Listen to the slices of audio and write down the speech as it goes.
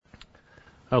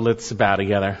Oh, let's bow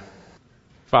together.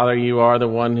 Father, you are the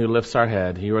one who lifts our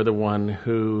head. You are the one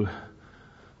who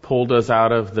pulled us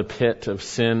out of the pit of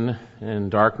sin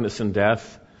and darkness and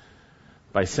death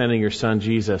by sending your Son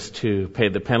Jesus to pay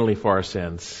the penalty for our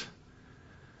sins.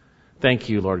 Thank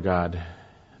you, Lord God.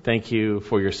 Thank you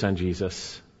for your Son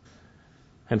Jesus.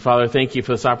 And Father, thank you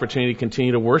for this opportunity to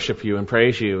continue to worship you and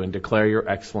praise you and declare your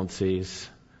excellencies.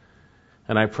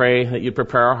 And I pray that you'd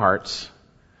prepare our hearts.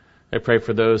 I pray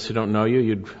for those who don't know you,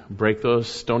 you'd break those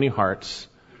stony hearts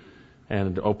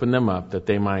and open them up that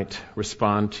they might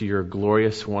respond to your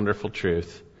glorious, wonderful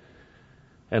truth.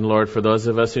 And Lord, for those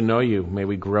of us who know you, may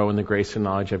we grow in the grace and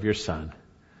knowledge of your Son.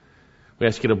 We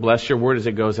ask you to bless your word as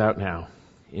it goes out now.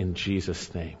 In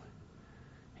Jesus' name,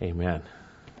 amen.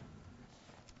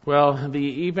 Well,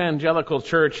 the evangelical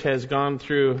church has gone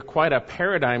through quite a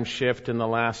paradigm shift in the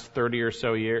last 30 or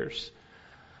so years.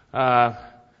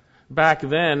 Back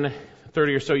then,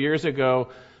 30 or so years ago,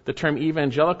 the term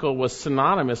evangelical was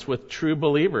synonymous with true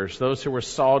believers, those who were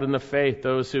solid in the faith,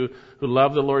 those who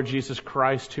loved the Lord Jesus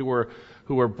Christ, who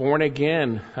were born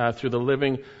again through the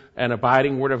living and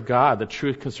abiding Word of God, the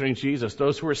truth concerning Jesus,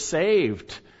 those who were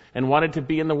saved and wanted to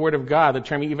be in the Word of God. The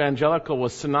term evangelical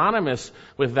was synonymous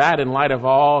with that in light of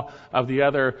all of the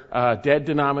other dead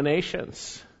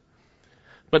denominations.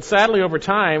 But sadly, over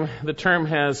time, the term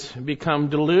has become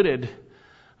diluted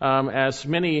as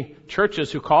many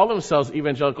churches who call themselves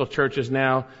evangelical churches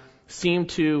now seem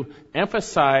to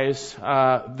emphasize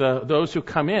those who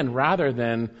come in rather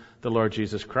than the Lord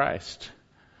Jesus Christ.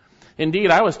 Indeed,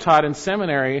 I was taught in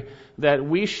seminary that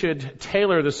we should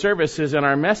tailor the services and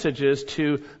our messages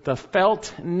to the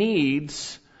felt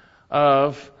needs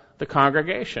of the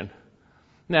congregation.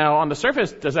 Now, on the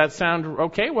surface, does that sound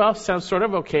okay? Well, it sounds sort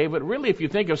of okay, but really, if you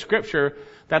think of Scripture,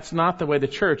 that's not the way the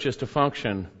church is to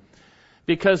function.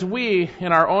 Because we,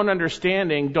 in our own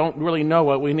understanding, don't really know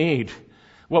what we need.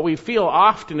 What we feel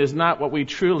often is not what we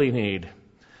truly need.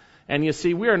 And you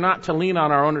see, we are not to lean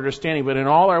on our own understanding, but in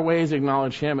all our ways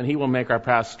acknowledge Him, and He will make our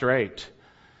path straight.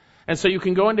 And so you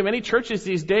can go into many churches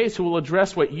these days who will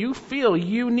address what you feel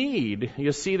you need.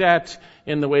 You see that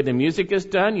in the way the music is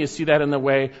done. You see that in the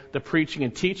way the preaching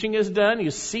and teaching is done.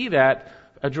 You see that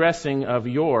addressing of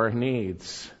your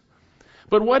needs.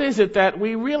 But what is it that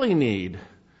we really need?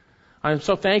 I'm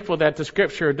so thankful that the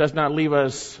Scripture does not leave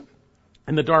us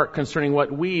in the dark concerning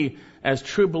what we as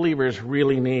true believers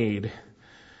really need.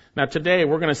 Now today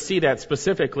we're going to see that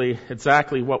specifically,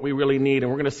 exactly what we really need, and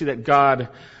we're going to see that God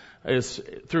is,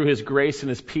 through His grace and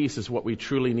His peace, is what we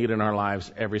truly need in our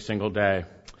lives every single day.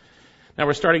 Now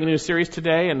we're starting a new series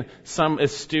today, and some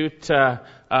astute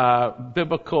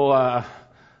biblical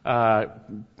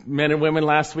men and women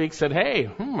last week said, hey,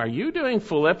 are you doing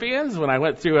Philippians? When I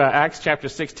went through Acts chapter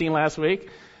 16 last week,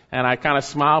 and I kind of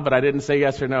smiled, but I didn't say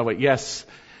yes or no. But yes,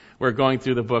 we're going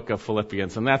through the book of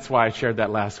Philippians, and that's why I shared that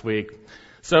last week.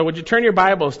 So would you turn your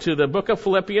Bibles to the book of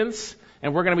Philippians,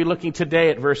 and we're going to be looking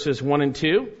today at verses 1 and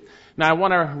 2. Now I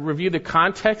want to review the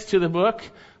context to the book.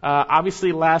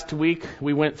 Obviously last week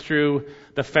we went through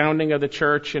the founding of the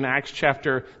church in Acts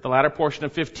chapter, the latter portion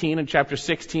of 15 and chapter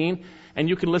 16. And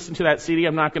you can listen to that CD.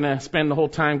 I'm not going to spend the whole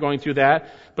time going through that.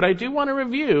 But I do want to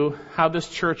review how this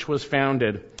church was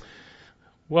founded.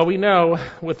 Well, we know,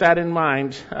 with that in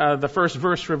mind, the first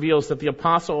verse reveals that the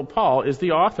Apostle Paul is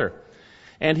the author.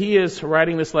 And he is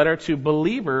writing this letter to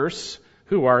believers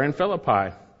who are in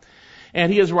Philippi.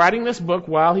 And he is writing this book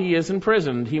while he is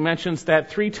imprisoned. He mentions that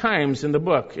 3 times in the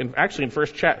book, actually in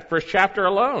first chapter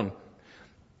alone.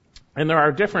 And there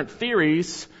are different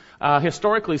theories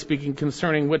historically speaking,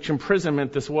 concerning which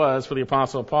imprisonment this was for the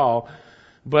Apostle Paul.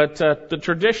 But the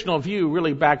traditional view,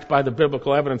 really backed by the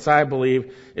biblical evidence, I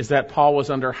believe, is that Paul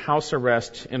was under house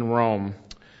arrest in Rome.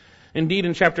 Indeed,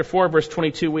 in chapter 4, verse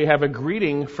 22, we have a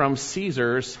greeting from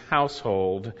Caesar's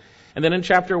household. And then in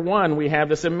chapter 1, we have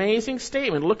this amazing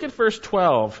statement. Look at verse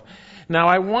 12. Now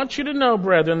I want you to know,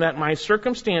 brethren, that my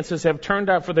circumstances have turned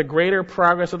out for the greater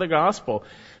progress of the gospel,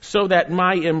 so that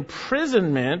my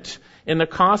imprisonment in the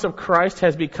cause of Christ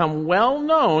has become well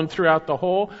known throughout the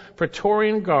whole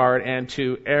Praetorian Guard and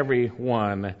to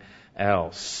everyone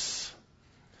else.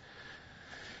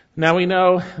 Now we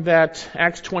know that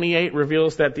Acts 28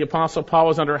 reveals that the Apostle Paul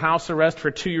was under house arrest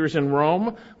for 2 years in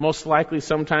Rome, most likely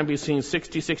sometime between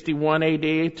 61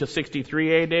 AD to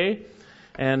 63 AD.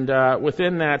 And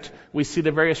within that, we see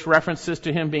the various references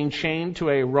to him being chained to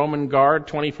a Roman guard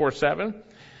 24/7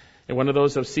 in one of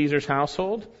those of Caesar's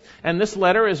household. And this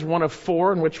letter is one of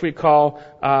 4 in which we call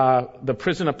the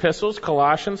prison epistles: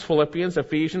 Colossians, Philippians,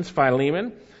 Ephesians,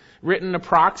 Philemon, written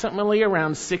approximately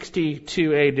around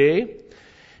 62 AD.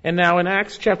 And now in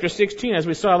Acts chapter 16, as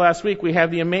we saw last week, we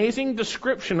have the amazing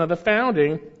description of the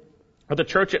founding of the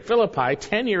church at Philippi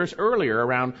 10 years earlier,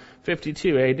 around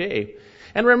 52 AD.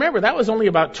 And remember, that was only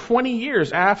about 20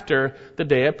 years after the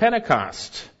day of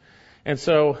Pentecost. And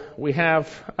so we have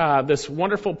this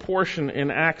wonderful portion in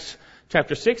Acts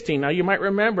chapter 16. Now you might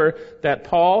remember that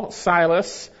Paul,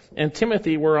 Silas, and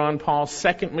Timothy were on Paul's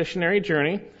second missionary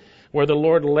journey, where the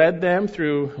Lord led them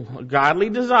through godly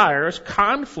desires,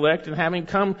 conflict, and having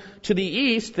come to the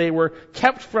east, they were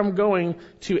kept from going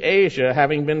to Asia,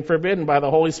 having been forbidden by the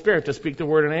Holy Spirit to speak the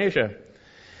word in Asia.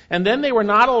 And then they were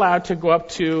not allowed to go up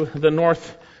to the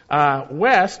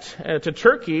northwest, to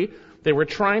Turkey. They were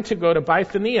trying to go to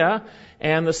Bithynia,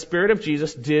 and the Spirit of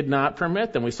Jesus did not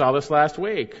permit them. We saw this last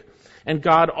week. And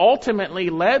God ultimately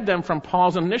led them from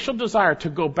Paul's initial desire to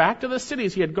go back to the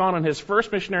cities he had gone on his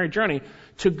first missionary journey,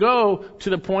 to go to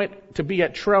the point to be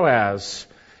at Troas,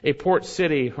 a port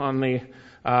city on the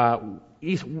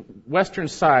western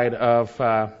side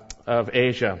of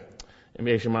Asia, in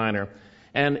Asia Minor.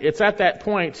 And it's at that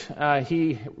point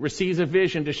he receives a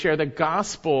vision to share the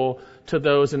gospel to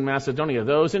those in Macedonia,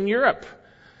 those in Europe.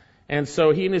 And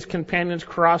so he and his companions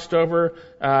crossed over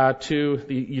to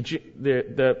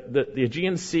the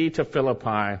Aegean Sea to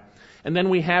Philippi. And then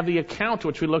we have the account,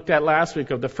 which we looked at last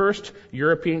week, of the first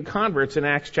European converts in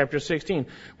Acts chapter 16.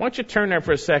 Why don't you turn there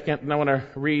for a second, and I want to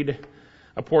read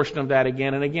a portion of that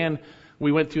again. And again,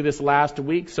 we went through this last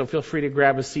week, so feel free to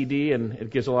grab a CD, and it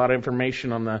gives a lot of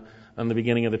information on the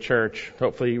beginning of the church.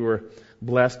 Hopefully you were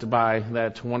blessed by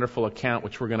that wonderful account,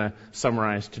 which we're going to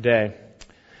summarize today.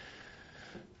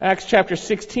 Acts chapter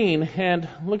 16, and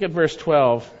look at verse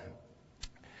 12.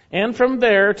 And from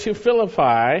there to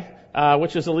Philippi,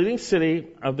 which is the leading city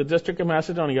of the district of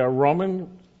Macedonia, a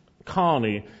Roman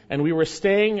colony, and we were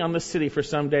staying on the city for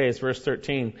some days, verse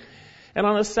 13. And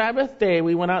on the Sabbath day,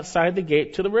 we went outside the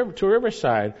gate to a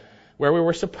riverside, where we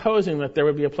were supposing that there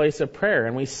would be a place of prayer.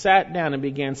 And we sat down and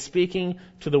began speaking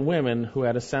to the women who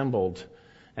had assembled.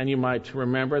 And you might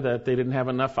remember that they didn't have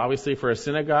enough, obviously, for a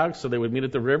synagogue, so they would meet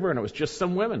at the river, and it was just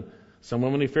some women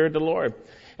who feared the Lord.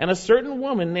 And a certain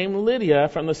woman named Lydia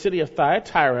from the city of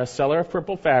Thyatira, a seller of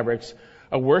purple fabrics,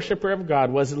 a worshiper of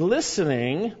God, was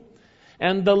listening,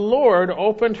 and the Lord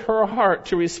opened her heart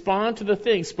to respond to the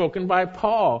things spoken by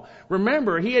Paul.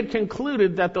 Remember, he had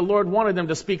concluded that the Lord wanted them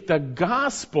to speak the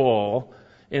gospel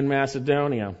in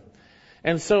Macedonia.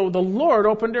 And so the Lord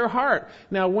opened her heart.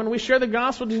 Now, when we share the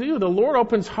gospel to you, the Lord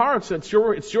opens hearts. It's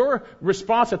your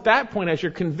response at that point as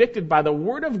you're convicted by the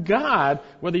word of God,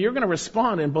 whether you're going to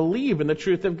respond and believe in the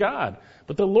truth of God.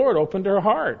 But the Lord opened her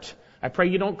heart. I pray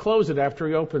you don't close it after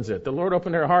he opens it. The Lord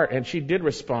opened her heart, and she did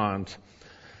respond.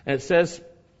 And it says,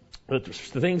 the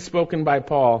things spoken by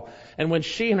Paul. And when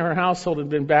she and her household had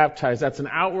been baptized, that's an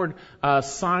outward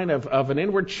sign of an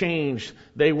inward change.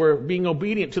 They were being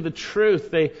obedient to the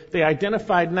truth. They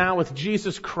identified now with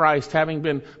Jesus Christ, having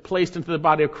been placed into the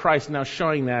body of Christ, now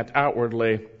showing that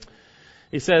outwardly.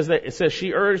 It says,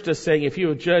 she urged us, saying, if you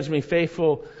have judged me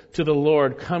faithful to the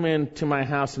Lord, come into my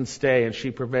house and stay. And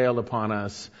she prevailed upon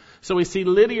us. So we see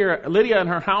Lydia and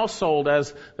her household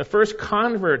as the first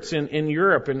converts in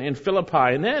Europe and in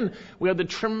Philippi. And then we have the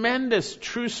tremendous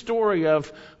true story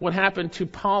of what happened to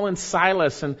Paul and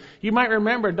Silas. And you might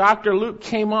remember Dr. Luke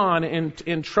came on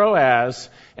in Troas,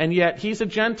 and yet he's a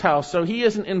Gentile, so he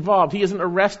isn't involved. He isn't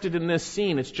arrested in this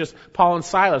scene. It's just Paul and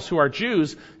Silas, who are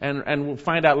Jews, and we'll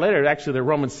find out later, actually they're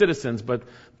Roman citizens, but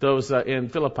those in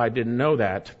Philippi didn't know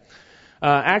that.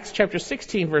 Acts chapter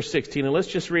 16, verse 16, and let's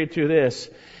just read through this.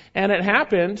 And it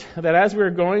happened that as we were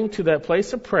going to that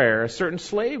place of prayer, a certain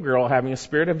slave girl having a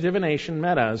spirit of divination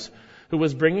met us, who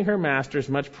was bringing her masters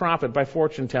much profit by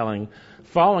fortune telling,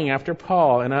 following after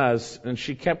Paul and us. And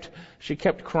she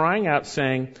kept crying out,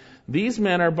 saying, these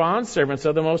men are bondservants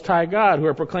of the Most High God, who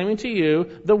are proclaiming to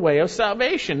you the way of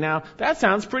salvation. Now, that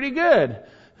sounds pretty good.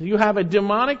 You have a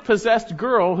demonic possessed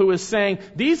girl who is saying,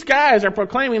 these guys are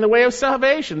proclaiming the way of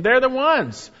salvation. They're the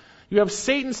ones. You have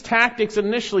Satan's tactics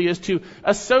initially is to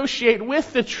associate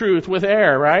with the truth with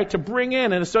error, right? To bring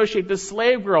in and associate this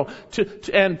slave girl.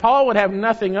 And Paul would have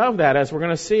nothing of that, as we're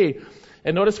going to see.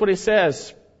 And notice what he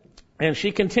says. And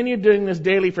she continued doing this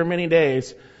daily for many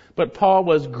days. But Paul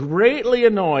was greatly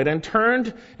annoyed and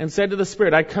turned and said to the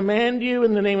Spirit, I command you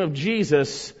in the name of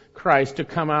Jesus Christ to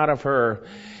come out of her.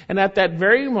 And at that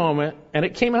very moment, and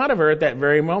it came out of her at that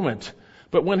very moment.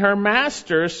 But when her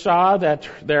masters saw that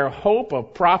their hope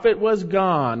of profit was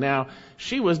gone, now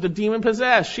she was the demon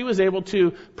possessed. She was able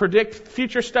to predict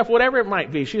future stuff, whatever it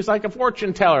might be. She's like a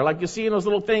fortune teller, like you see in those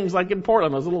little things, like in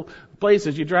Portland, those little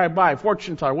places you drive by,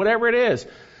 fortune teller, whatever it is.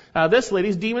 This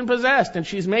lady's demon-possessed, and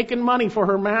she's making money for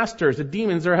her masters. The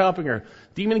demons are helping her.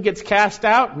 Demon gets cast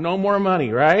out, no more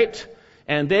money, right?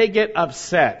 And they get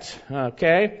upset,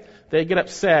 okay? They get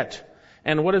upset.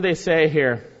 And what do they say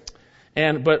here?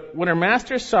 But when her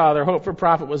masters saw their hope for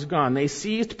profit was gone, they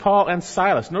seized Paul and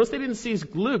Silas. Notice they didn't seize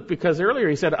Luke, because earlier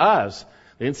he said us.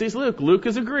 They didn't seize Luke. Luke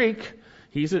is a Greek.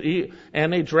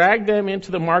 And they dragged them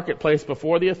into the marketplace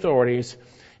before the authorities.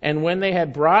 And when they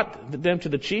had brought them to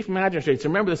the chief magistrates,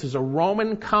 remember this is a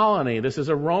Roman colony. This is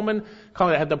a Roman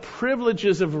colony that had the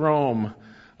privileges of Rome,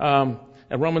 a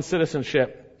Roman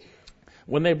citizenship.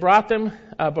 When they brought them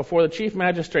before the chief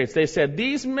magistrates, they said,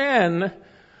 "These men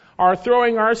are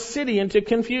throwing our city into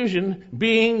confusion,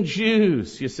 being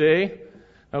Jews." You see?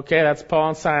 Okay, that's Paul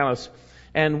and Silas.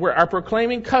 "And are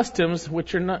proclaiming customs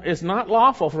which is not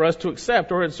lawful for us to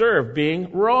accept or observe,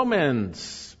 being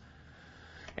Romans."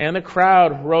 And the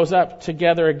crowd rose up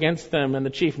together against them, and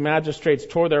the chief magistrates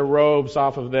tore their robes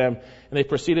off of them, and they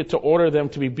proceeded to order them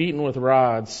to be beaten with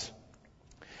rods.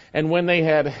 And when they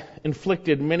had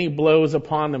inflicted many blows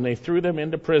upon them, they threw them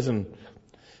into prison,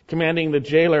 commanding the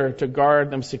jailer to guard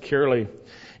them securely.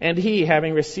 And he,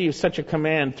 having received such a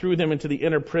command, threw them into the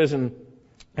inner prison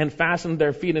and fastened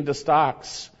their feet into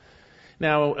stocks.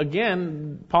 Now,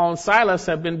 again, Paul and Silas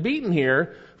have been beaten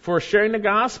here for sharing the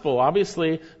gospel.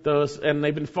 Obviously, and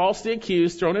they've been falsely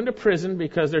accused, thrown into prison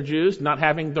because they're Jews, not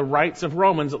having the rights of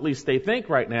Romans, at least they think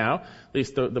right now, at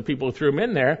least the people who threw them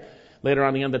in there. Later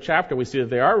on the end of the chapter, we see that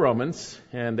they are Romans,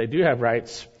 and they do have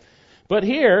rights. But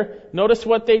here, notice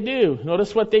what they do.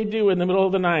 Notice what they do in the middle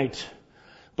of the night.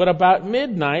 But about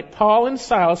midnight, Paul and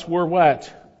Silas were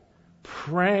what?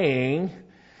 Praying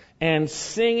and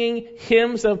singing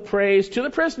hymns of praise to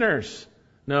the prisoners.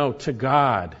 No, to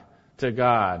God. To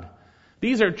God.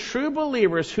 These are true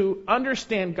believers who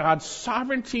understand God's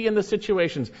sovereignty in the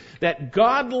situations, that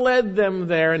God led them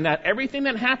there, and that everything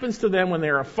that happens to them when they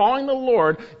are following the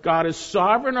Lord, God is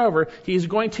sovereign over. He's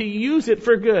going to use it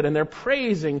for good, and they're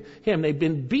praising Him. They've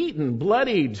been beaten,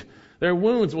 bloodied. Their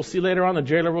wounds, we'll see later on, the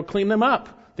jailer will clean them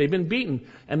up. They've been beaten,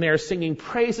 and they are singing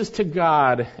praises to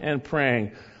God and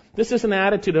praying. This is an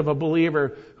attitude of a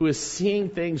believer who is seeing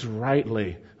things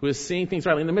rightly, in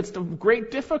the midst of great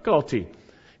difficulty.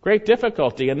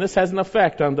 And this has an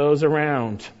effect on those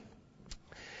around.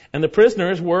 And the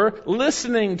prisoners were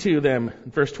listening to them.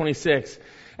 Verse 26.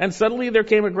 And suddenly there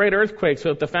came a great earthquake, so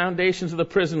that the foundations of the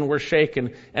prison were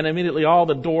shaken, and immediately all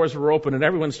the doors were open, and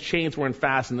everyone's chains were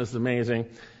unfastened. This is amazing.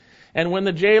 And when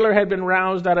the jailer had been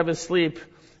roused out of his sleep,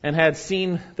 and had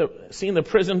seen the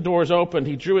prison doors opened,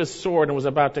 he drew his sword and was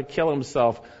about to kill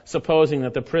himself, supposing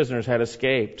that the prisoners had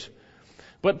escaped.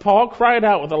 But Paul cried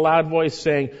out with a loud voice,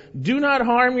 saying, "Do not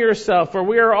harm yourself, for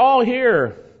we are all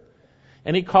here."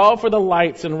 And he called for the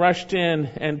lights and rushed in,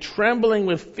 and trembling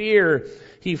with fear,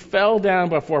 he fell down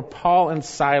before Paul and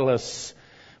Silas.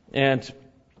 And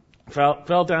after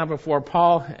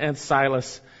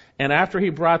he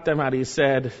brought them out, he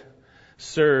said,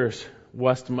 "Sirs,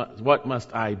 what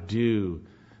must I do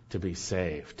to be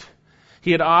saved?"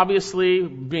 He had obviously,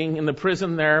 being in the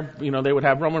prison there, they would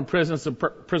have Roman prisons, the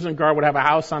prison guard would have a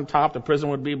house on top, the prison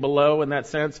would be below in that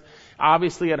sense.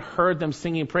 Obviously had heard them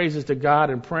singing praises to God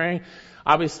and praying.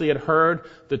 Obviously had heard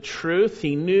the truth.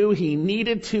 He knew he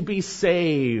needed to be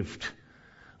saved.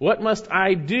 What must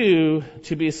I do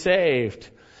to be saved?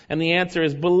 And the answer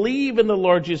is, believe in the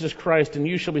Lord Jesus Christ, and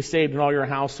you shall be saved in all your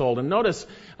household. And notice,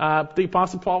 the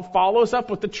Apostle Paul follows up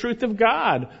with the truth of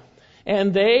God.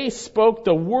 And they spoke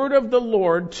the word of the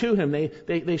Lord to him.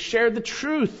 They shared the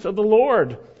truth of the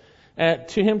Lord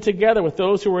to him together with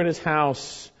those who were in his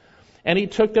house. And he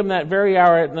took them that very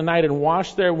hour at the night and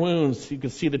washed their wounds. You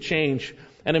can see the change.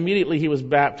 And immediately he was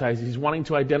baptized. He's wanting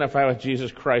to identify with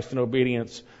Jesus Christ in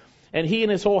obedience. And he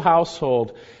and his whole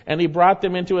household. And he brought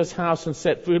them into his house and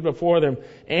set food before them.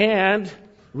 And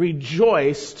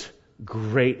rejoiced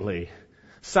greatly.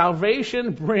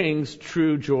 Salvation brings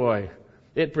true joy.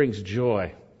 It brings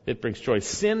joy. It brings joy.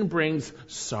 Sin brings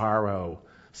sorrow.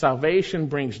 Salvation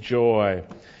brings joy.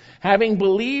 Having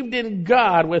believed in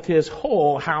God with his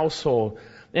whole household.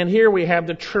 And here we have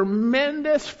the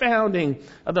tremendous founding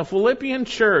of the Philippian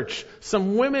church.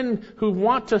 Some women who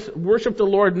want to worship the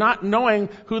Lord, not knowing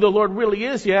who the Lord really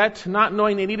is yet, not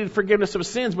knowing they needed forgiveness of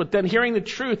sins, but then hearing the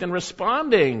truth and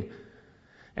responding.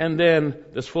 And then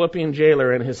this Philippian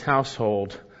jailer and his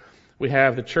household. We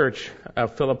have the church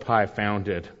of Philippi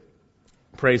founded.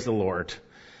 Praise the Lord.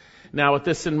 Now, with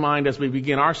this in mind, as we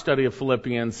begin our study of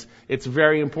Philippians, it's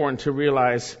very important to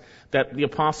realize that the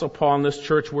Apostle Paul and this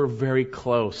church were very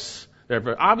close.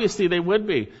 Obviously, they would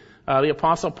be. The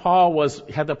Apostle Paul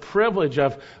had the privilege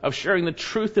of sharing the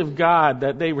truth of God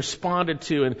that they responded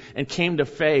to and came to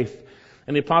faith.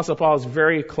 And the Apostle Paul is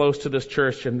very close to this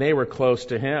church, and they were close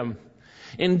to him.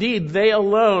 Indeed, they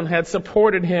alone had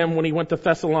supported him when he went to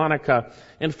Thessalonica.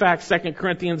 In fact, 2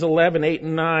 Corinthians 11, 8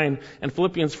 and 9, and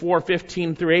Philippians 4,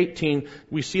 15 through 18,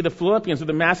 we see the Philippians, or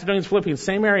the Macedonians, Philippians,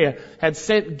 same area, had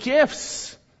sent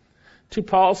gifts to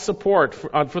Paul's support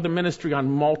for the ministry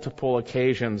on multiple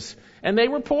occasions. And they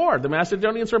were poor. The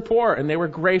Macedonians were poor, and they were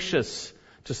gracious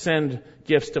to send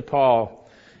gifts to Paul.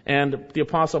 And the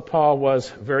Apostle Paul was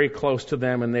very close to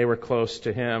them, and they were close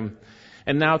to him.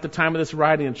 And now at the time of this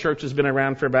writing, the church has been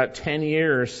around for about 10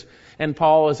 years, and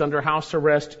Paul is under house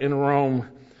arrest in Rome.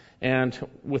 And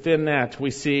within that,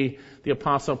 we see the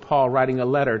Apostle Paul writing a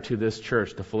letter to this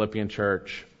church, the Philippian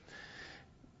church.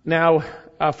 Now,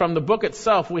 from the book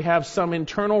itself, we have some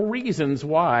internal reasons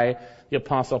why the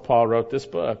Apostle Paul wrote this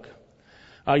book.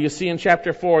 You see in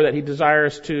chapter 4 that he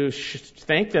desires to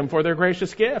thank them for their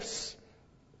gracious gifts.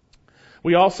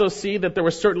 We also see that there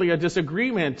was certainly a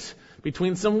disagreement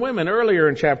between some women earlier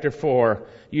in chapter 4,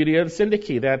 Euodia and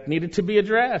Syntyche, that needed to be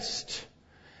addressed.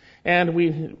 And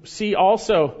we see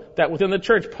also that within the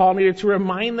church, Paul needed to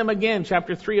remind them again,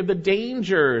 chapter 3, of the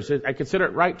dangers. I consider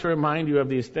it right to remind you of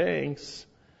these things.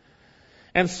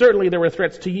 And certainly there were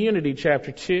threats to unity,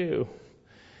 chapter 2.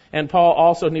 And Paul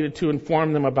also needed to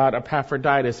inform them about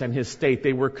Epaphroditus and his state.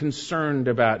 They were concerned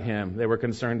about him.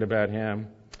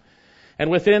 And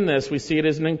within this, we see it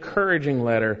as an encouraging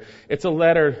letter. It's a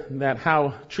letter that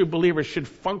how true believers should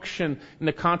function in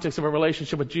the context of a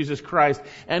relationship with Jesus Christ.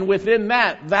 And within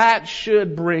that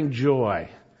should bring joy.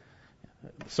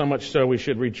 So much so we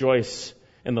should rejoice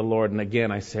in the Lord. And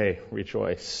again, I say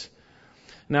rejoice.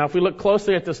 Now, if we look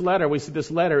closely at this letter, we see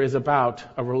this letter is about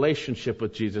a relationship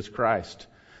with Jesus Christ.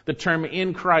 The term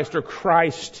in Christ or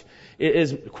Christ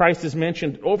is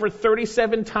mentioned over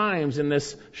 37 times in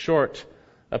this short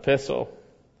epistle.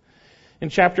 In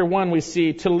chapter 1, we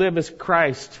see to live is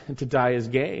Christ and to die is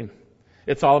gain.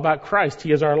 It's all about Christ.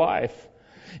 He is our life.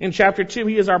 In chapter 2,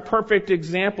 he is our perfect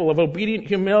example of obedient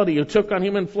humility who took on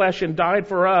human flesh and died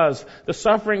for us, the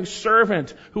suffering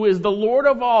servant who is the Lord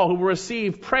of all, who will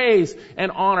receive praise and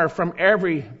honor from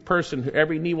every person,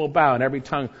 every knee will bow and every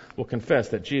tongue will confess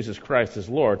that Jesus Christ is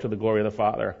Lord to the glory of the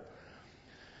Father.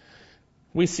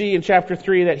 We see in chapter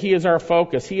 3 that he is our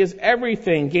focus. He is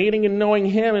everything. Gaining and knowing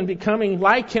him and becoming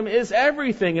like him is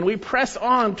everything. And we press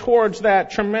on towards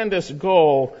that tremendous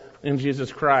goal in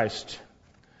Jesus Christ.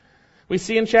 We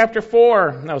see in chapter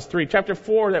 4, chapter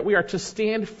 4, that we are to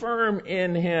stand firm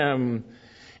in him.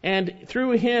 And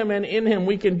through him and in him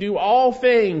we can do all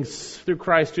things through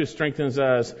Christ who strengthens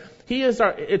us.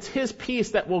 It's his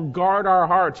peace that will guard our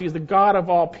hearts. He is the God of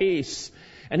all peace.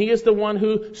 And he is the one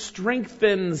who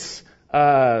strengthens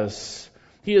us.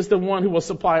 He is the one who will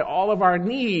supply all of our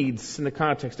needs in the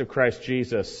context of Christ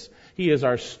Jesus. He is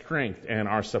our strength and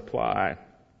our supply.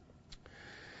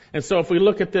 And so if we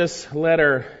look at this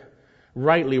letter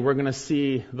rightly, we're going to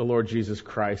see the Lord Jesus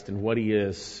Christ and what he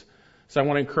is. So I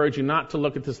want to encourage you not to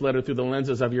look at this letter through the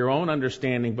lenses of your own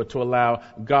understanding, but to allow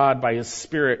God by his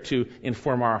Spirit to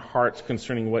inform our hearts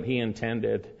concerning what he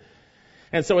intended.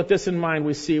 And so with this in mind,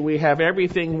 we have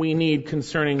everything we need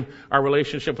concerning our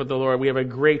relationship with the Lord. We have a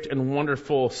great and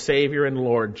wonderful Savior and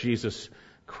Lord, Jesus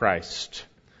Christ.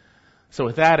 So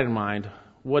with that in mind,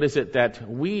 what is it that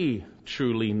we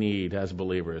truly need as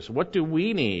believers? What do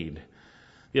we need?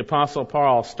 The Apostle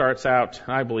Paul starts out,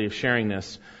 I believe, sharing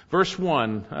this. Verse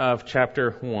 1 of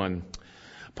chapter 1.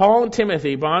 Paul and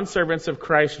Timothy, bondservants of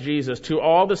Christ Jesus, to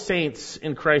all the saints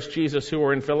in Christ Jesus who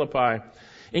are in Philippi,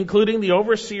 including the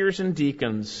overseers and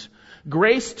deacons,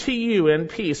 grace to you and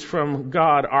peace from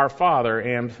God our Father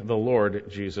and the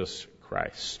Lord Jesus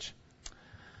Christ.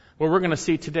 What we're going to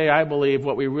see today, I believe,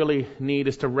 what we really need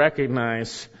is to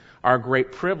recognize our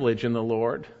great privilege in the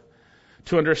Lord,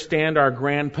 to understand our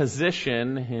grand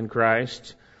position in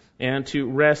Christ, and to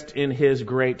rest in his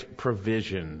great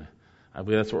provision. I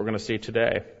believe that's what we're going to see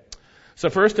today. So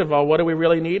first of all, what do we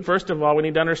really need? First of all, we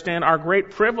need to understand our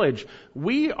great privilege.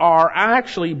 We are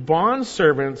actually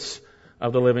bondservants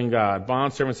of the living God,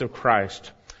 bondservants of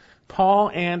Christ. Paul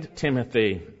and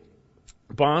Timothy,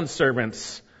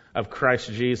 bondservants of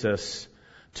Christ Jesus,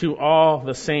 to all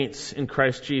the saints in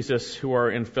Christ Jesus who are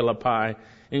in Philippi,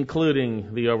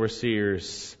 including the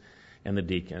overseers and the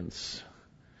deacons.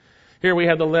 Here we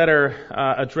have the letter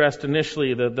addressed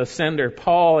initially, the sender,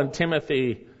 Paul and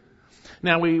Timothy.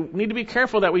 Now, we need to be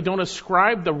careful that we don't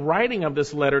ascribe the writing of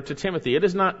this letter to Timothy. It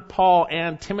is not Paul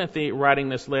and Timothy writing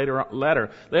this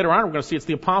letter. Later on, we're going to see it's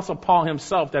the Apostle Paul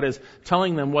himself that is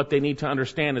telling them what they need to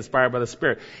understand, inspired by the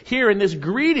Spirit. Here in this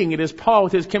greeting, it is Paul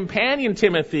with his companion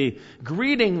Timothy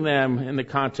greeting them in the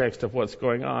context of what's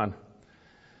going on.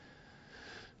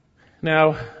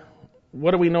 Now, what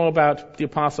do we know about the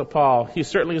Apostle Paul? He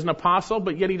certainly is an apostle,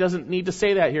 but yet he doesn't need to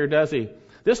say that here, does he?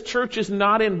 This church is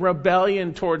not in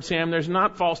rebellion towards him. There's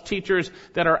not false teachers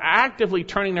that are actively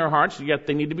turning their hearts, yet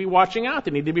they need to be watching out.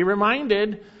 They need to be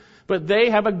reminded. But they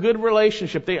have a good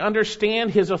relationship. They understand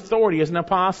his authority as an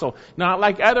apostle. Not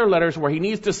like other letters where he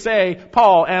needs to say,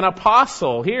 Paul, an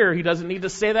apostle. Here, he doesn't need to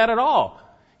say that at all.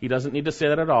 He doesn't need to say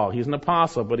that at all. He's an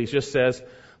apostle, but he just says,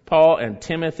 Paul and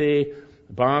Timothy,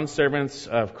 bondservants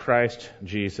of Christ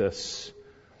Jesus.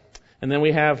 And then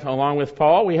we have, along with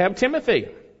Paul, we have Timothy.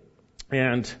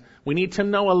 And we need to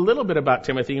know a little bit about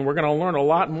Timothy, and we're going to learn a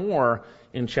lot more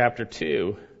in chapter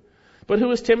 2. But who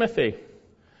is Timothy?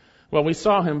 Well, we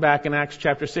saw him back in Acts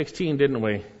chapter 16, didn't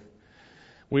we?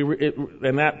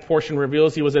 And that portion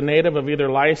reveals he was a native of either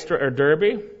Lystra or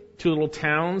Derbe, two little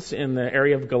towns in the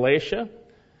area of Galatia.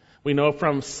 We know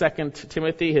from 2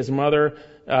 Timothy, his mother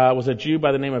was a Jew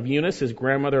by the name of Eunice, his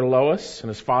grandmother Lois, and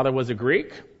his father was a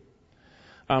Greek.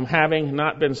 Having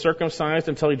not been circumcised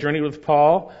until he journeyed with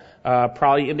Paul,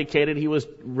 probably indicated he was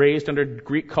raised under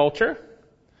Greek culture.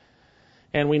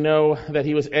 And we know that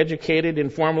he was educated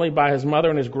informally by his mother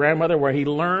and his grandmother, where he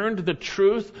learned the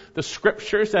truth, the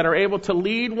scriptures that are able to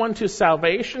lead one to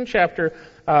salvation, chapter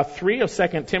 3 of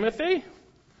 2 Timothy.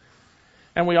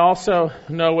 And we also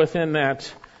know within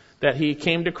that he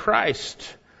came to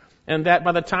Christ. And that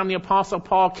by the time the Apostle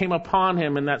Paul came upon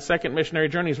him in that second missionary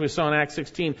journey, as we saw in Acts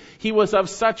 16, he was of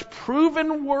such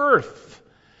proven worth.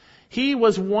 He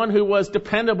was one who was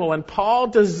dependable, and Paul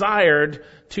desired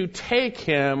to take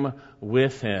him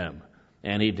with him.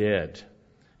 And he did.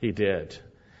 He did.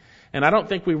 And I don't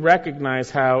think we recognize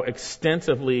how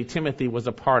extensively Timothy was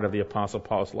a part of the Apostle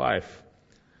Paul's life.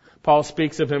 Paul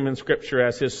speaks of him in Scripture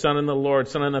as his son in the Lord,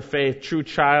 son in the faith, true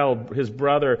child, his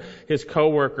brother, his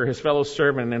co-worker, his fellow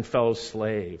servant, and fellow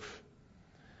slave.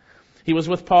 He was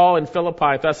with Paul in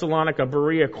Philippi, Thessalonica,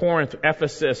 Berea, Corinth,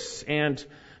 Ephesus, and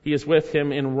he is with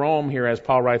him in Rome here as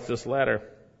Paul writes this letter.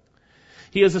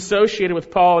 He is associated with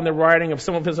Paul in the writing of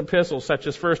some of his epistles, such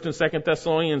as 1 and 2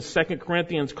 Thessalonians, 2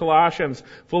 Corinthians, Colossians,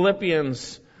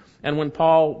 Philippians. And when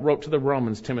Paul wrote to the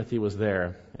Romans, Timothy was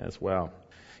there as well.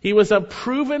 He was of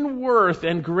proven worth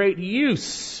and great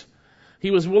use. He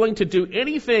was willing to do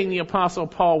anything the Apostle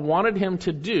Paul wanted him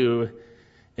to do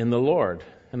in the Lord.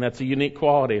 And that's a unique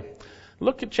quality.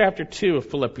 Look at chapter 2 of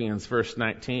Philippians, verse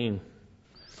 19.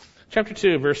 Chapter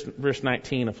 2, verse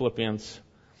 19 of Philippians.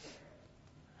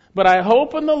 But I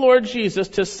hope in the Lord Jesus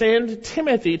to send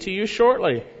Timothy to you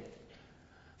shortly,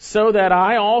 so that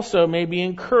I also may be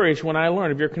encouraged when I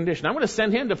learn of your condition. I'm going to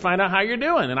send him to find out how you're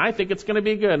doing, and I think it's going to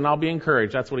be good, and I'll be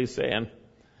encouraged. That's what he's saying.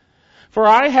 For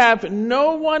I have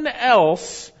no one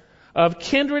else of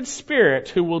kindred spirit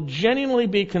who will genuinely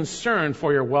be concerned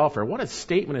for your welfare. What a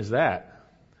statement is that?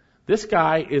 This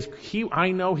guy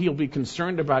I know he'll be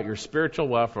concerned about your spiritual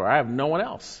welfare. I have no one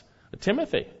else.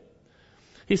 Timothy.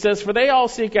 He says, for they all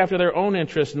seek after their own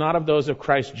interests, not of those of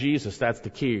Christ Jesus. That's the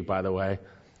key, by the way.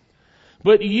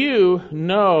 But you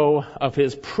know of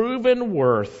his proven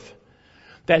worth,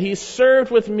 that he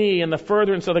served with me in the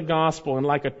furtherance of the gospel and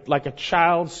like a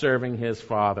child serving his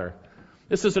father.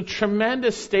 This is a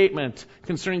tremendous statement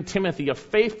concerning Timothy, a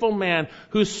faithful man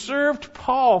who served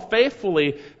Paul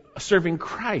faithfully, serving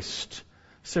Christ.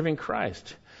 Serving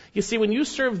Christ. You see, when you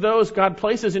serve those God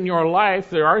places in your life,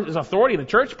 there's authority in the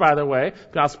church, by the way.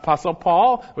 Apostle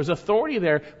Paul, there's authority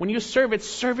there. When you serve, it's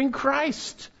serving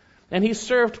Christ. And he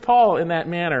served Paul in that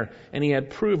manner, and he had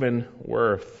proven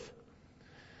worth.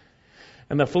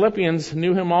 And the Philippians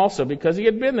knew him also because he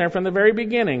had been there from the very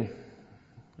beginning.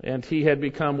 And he had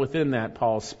become within that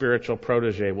Paul's spiritual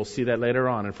protege. We'll see that later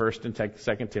on in 1 and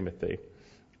 2 Timothy.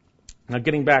 Now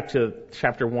getting back to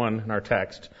chapter 1 in our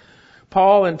text.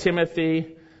 Paul and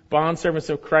Timothy, bondservants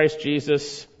of Christ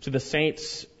Jesus, to the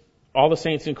saints, all the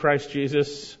saints in Christ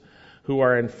Jesus who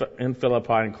are in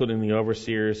Philippi, including the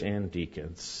overseers and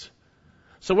deacons.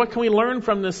 So what can we learn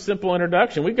from this simple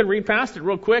introduction? We could read past it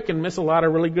real quick and miss a lot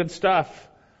of really good stuff.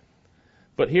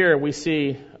 But here we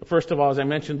see, first of all, as I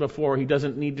mentioned before, he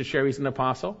doesn't need to share he's an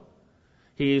apostle.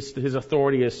 His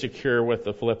authority is secure with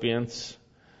the Philippians.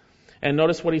 And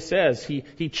notice what he says.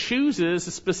 He chooses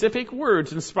specific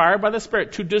words inspired by the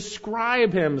Spirit to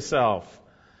describe himself.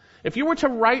 If you were to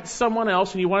write someone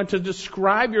else and you wanted to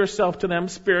describe yourself to them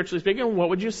spiritually speaking, what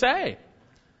would you say?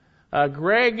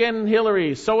 Greg and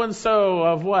Hillary, so-and-so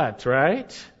of what,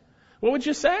 right? What would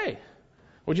you say?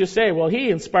 Would you say, well, he,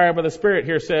 inspired by the Spirit,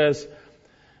 here says,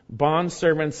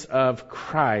 bondservants of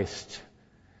Christ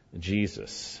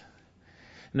Jesus.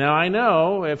 Now, I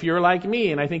know if you're like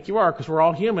me, and I think you are, because we're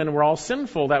all human and we're all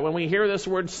sinful, that when we hear this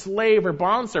word slave or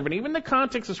bondservant, even in the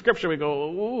context of Scripture, we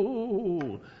go,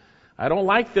 ooh, I don't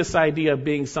like this idea of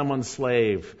being someone's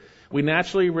slave. We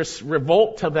naturally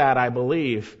revolt to that, I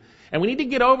believe. And we need to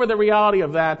get over the reality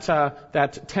of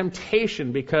that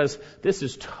temptation, because this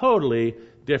is totally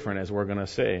different, as we're going to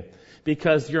say.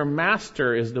 Because your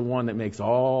master is the one that makes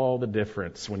all the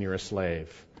difference when you're a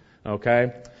slave.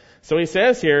 Okay? So he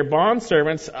says here,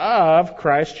 bondservants of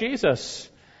Christ Jesus.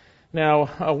 Now,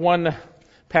 one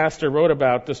pastor wrote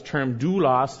about this term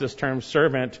doulos, this term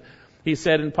servant. He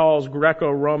said in Paul's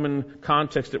Greco-Roman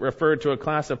context, it referred to a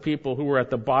class of people who were at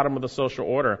the bottom of the social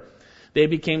order. They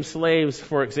became slaves,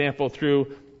 for example,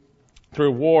 through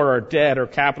war or debt or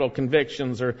capital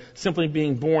convictions, or simply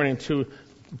being born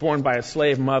by a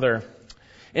slave mother.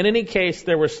 In any case,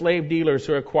 there were slave dealers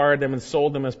who acquired them and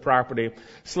sold them as property.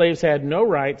 Slaves had no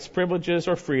rights, privileges,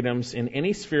 or freedoms in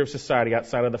any sphere of society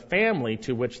outside of the family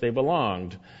to which they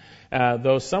belonged.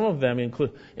 Though some of them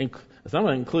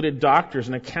included doctors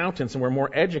and accountants and were more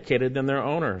educated than their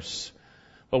owners.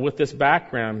 But with this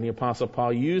background, the Apostle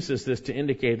Paul uses this to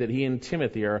indicate that he and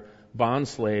Timothy are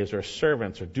bondslaves or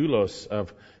servants or doulos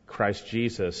of Christ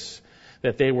Jesus,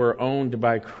 that they were owned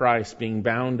by Christ, being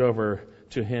bound over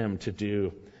to him to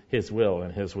do his will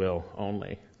and his will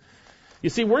only. You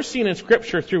see, we're seen in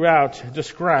Scripture throughout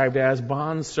described as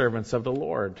bondservants of the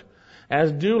Lord,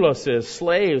 as douloses,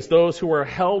 slaves, those who are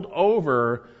held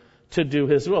over to do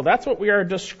his will. That's what we are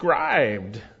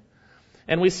described.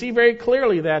 And we see very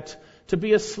clearly that to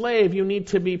be a slave, you need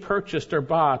to be purchased or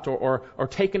bought or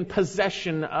taken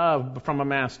possession of from a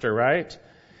master, right?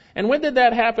 And when did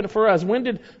that happen for us? When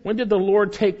did the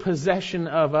Lord take possession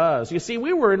of us? You see,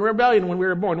 we were in rebellion when we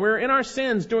were born. We were in our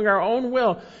sins, doing our own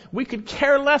will. We could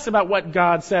care less about what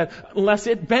God said unless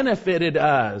it benefited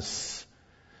us.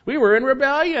 We were in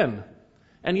rebellion.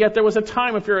 And yet there was a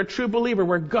time, if you're a true believer,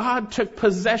 where God took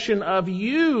possession of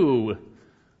you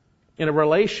in a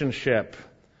relationship.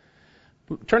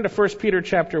 Turn to 1 Peter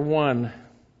chapter 1.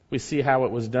 We see how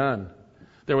it was done.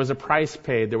 There was a price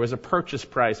paid. There was a purchase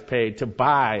price paid to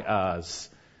buy us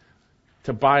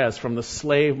from the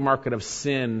slave market of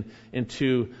sin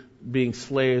into being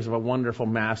slaves of a wonderful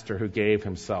master who gave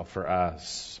himself for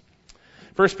us.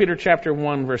 1 Peter chapter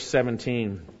 1, verse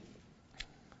 17.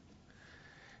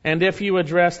 And if you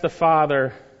address the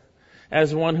Father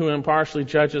as one who impartially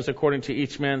judges according to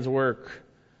each man's work,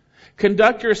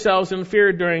 conduct yourselves in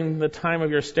fear during the time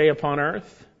of your stay upon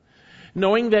earth,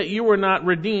 knowing that you were not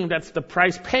redeemed, that's the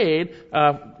price paid,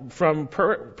 from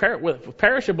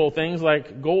perishable things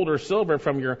like gold or silver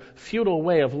from your futile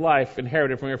way of life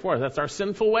inherited from your fathers. That's our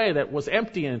sinful way that was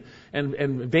empty and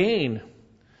vain.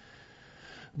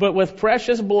 But with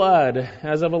precious blood,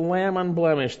 as of a lamb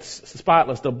unblemished,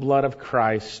 spotless, the blood of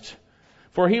Christ.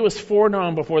 For he was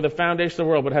foreknown before the foundation of the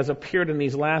world, but has appeared in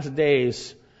these last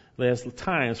days, last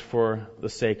times, for the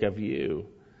sake of you.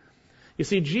 You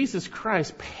see, Jesus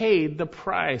Christ paid the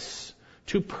price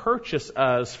to purchase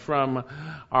us from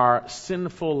our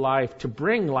sinful life, to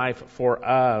bring life for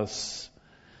us,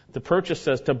 to purchase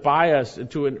us, to buy us,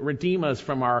 to redeem us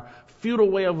from our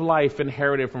futile way of life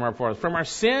inherited from our fathers, from our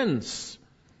sins.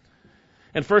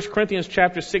 In 1 Corinthians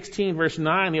chapter 16, verse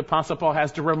 9, the Apostle Paul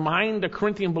has to remind the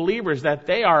Corinthian believers that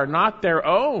they are not their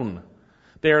own.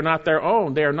 They are not their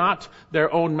own. They are not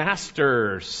their own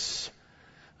masters.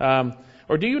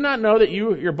 Or do you not know that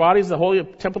your body is the holy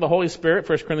temple of the Holy Spirit,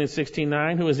 1 Corinthians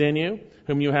 16:9, who is in you,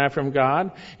 whom you have from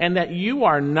God, and that you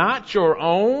are not your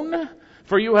own,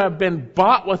 for you have been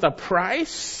bought with a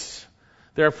price?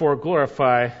 Therefore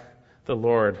glorify the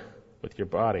Lord with your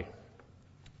body.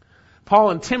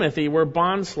 Paul and Timothy were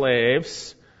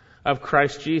bondslaves of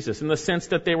Christ Jesus in the sense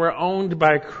that they were owned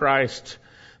by Christ.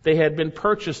 They had been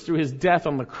purchased through his death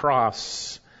on the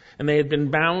cross, and they had been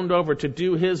bound over to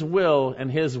do his will and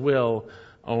his will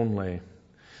only.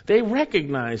 They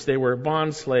recognized they were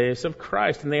bondslaves of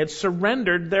Christ, and they had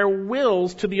surrendered their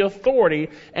wills to the authority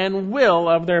and will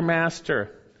of their master.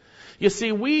 You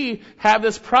see, we have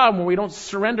this problem where we don't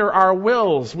surrender our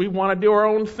wills. We want to do our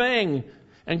own thing.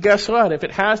 And guess what? If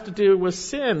it has to do with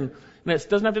sin, and it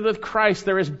doesn't have to do with Christ,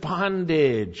 there is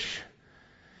bondage.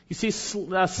 You see,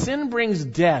 sin brings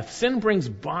death. Sin brings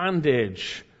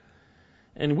bondage.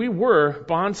 And we were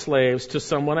bondslaves to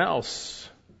someone else.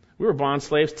 We were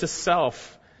bondslaves to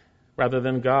self rather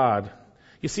than God.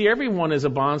 You see, everyone is a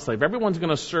bondslave. Everyone's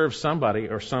going to serve somebody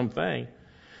or something.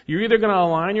 You're either going to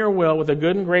align your will with a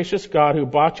good and gracious God who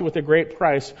bought you with a great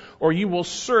price, or you will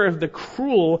serve the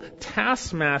cruel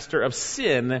taskmaster of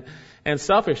sin and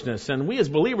selfishness. And we as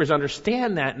believers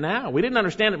understand that now. We didn't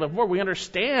understand it before. We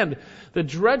understand the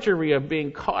drudgery of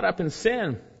being caught up in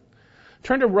sin.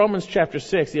 Turn to Romans chapter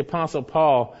 6. The Apostle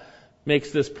Paul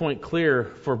makes this point clear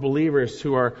for believers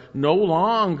who are no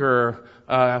longer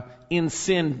in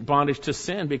sin, bondage to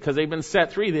sin, because they've been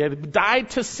set free. They have died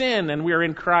to sin, and we are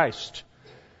in Christ.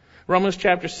 Romans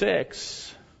chapter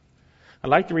 6. I'd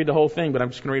like to read the whole thing, but I'm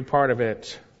just going to read part of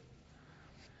it.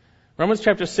 Romans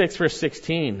chapter 6, verse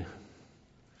 16.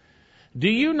 Do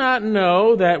you not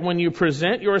know that when you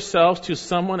present yourselves to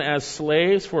someone as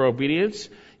slaves for obedience,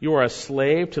 you are a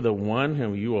slave to the one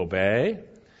whom you obey,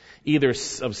 either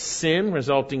of sin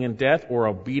resulting in death or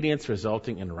obedience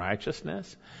resulting in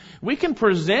righteousness? We can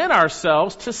present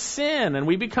ourselves to sin and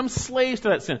we become slaves to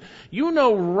that sin. You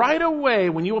know right away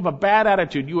when you have a bad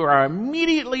attitude, you are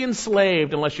immediately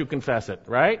enslaved unless you confess it,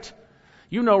 right?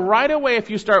 You know right away if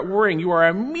you start worrying, you are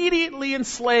immediately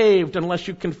enslaved unless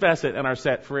you confess it and are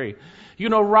set free. You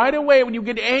know right away when you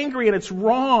get angry and it's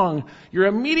wrong, you're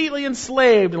immediately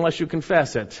enslaved unless you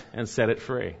confess it and set it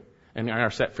free and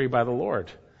are set free by the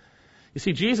Lord. You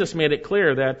see, Jesus made it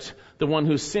clear that the one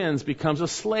who sins becomes a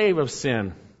slave of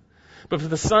sin. But if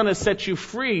the Son has set you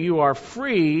free, you are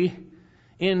free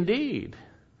indeed.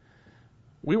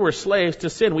 We were slaves to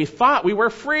sin. We thought we were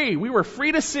free. We were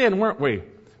free to sin, weren't we?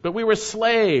 But we were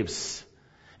slaves.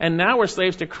 And now we're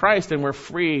slaves to Christ and we're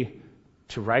free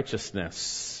to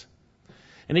righteousness.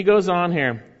 And he goes on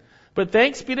here. But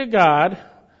thanks be to God,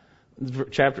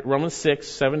 Romans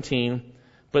 6:17.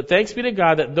 But thanks be to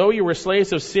God that though you were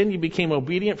slaves of sin, you became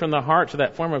obedient from the heart to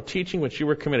that form of teaching which you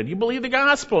were committed. You believed the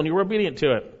gospel and you were obedient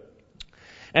to it.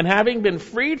 And having been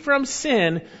freed from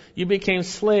sin, you became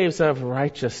slaves of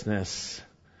righteousness.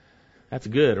 That's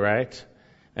good, right?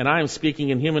 And I am speaking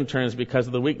in human terms because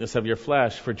of the weakness of your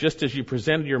flesh. For just as you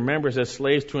presented your members as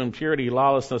slaves to impurity,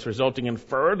 lawlessness, resulting in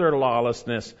further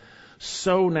lawlessness,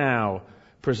 so now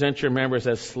present your members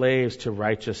as slaves to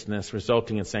righteousness,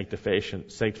 resulting in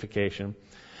sanctification.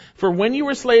 For when you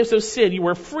were slaves of sin, you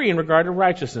were free in regard to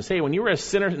righteousness. Hey, when you were a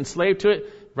sinner enslaved to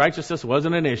it, righteousness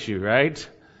wasn't an issue, right?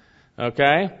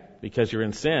 Okay? Because you're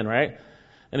in sin, right?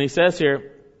 And he says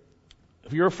here,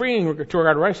 if you were free in regard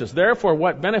to righteousness, therefore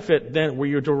what benefit then were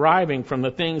you deriving from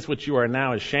the things which you are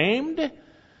now ashamed?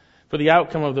 For the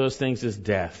outcome of those things is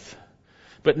death.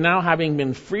 But now having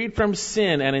been freed from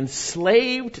sin and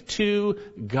enslaved to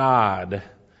God,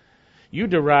 you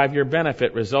derive your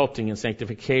benefit resulting in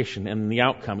sanctification and in the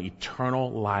outcome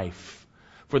eternal life.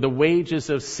 For the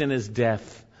wages of sin is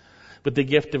death, but the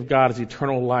gift of God is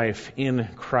eternal life in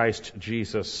Christ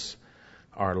Jesus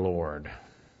our Lord.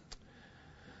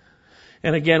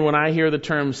 And again, when I hear the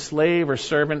term slave or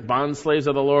servant, bond slaves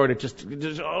of the Lord, it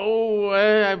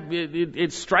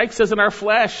strikes us in our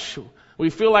flesh. We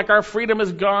feel like our freedom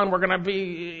is gone. We're going to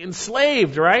be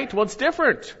enslaved, right? Well, it's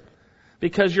different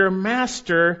because your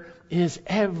master is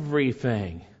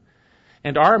everything.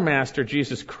 And our master,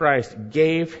 Jesus Christ,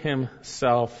 gave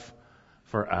himself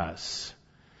for us.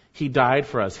 He died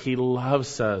for us. He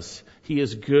loves us. He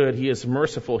is good. He is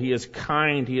merciful. He is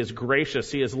kind. He is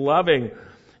gracious. He is loving.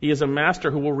 He is a master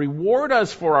who will reward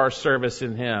us for our service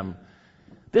in him.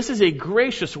 This is a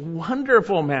gracious,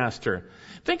 wonderful master.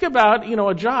 Think about,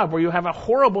 a job where you have a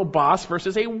horrible boss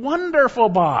versus a wonderful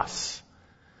boss.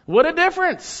 What a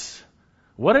difference.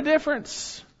 What a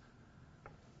difference.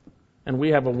 And we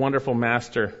have a wonderful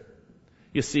master.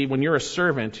 You see, when you're a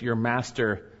servant, your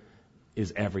master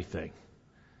is everything.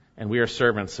 And we are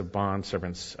servants of bond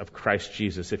servants of Christ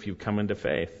Jesus if you come into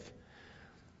faith.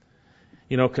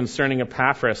 Concerning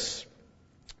Epaphras,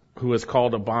 who was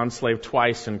called a bondslave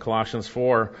twice in Colossians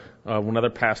 4, another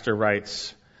pastor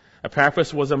writes,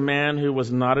 Epaphras was a man who was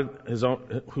not at his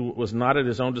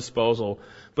own disposal,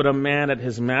 but a man at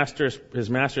his master's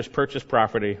purchased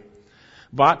property,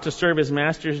 bought to serve his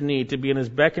master's need, to be in his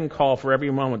beck and call for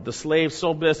every moment. The slave's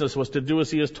sole business was to do as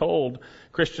he is told.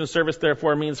 Christian service,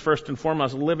 therefore, means first and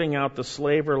foremost living out the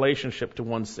slave relationship to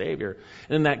one's Savior.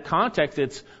 And in that context,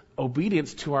 it's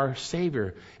obedience to our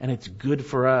Savior, and it's good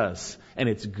for us, and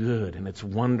it's good, and it's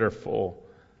wonderful.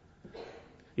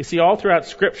 You see, all throughout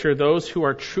Scripture, those who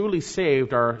are truly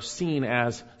saved are seen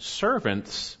as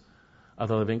servants of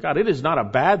the living God. It is not a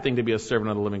bad thing to be a servant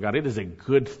of the living God. It is a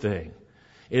good thing.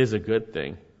 It is a good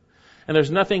thing. And there's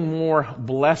nothing more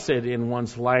blessed in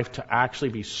one's life to actually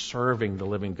be serving the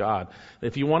living God.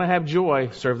 If you want to have joy,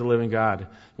 serve the living God. You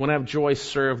want to have joy,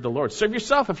 serve the Lord. Serve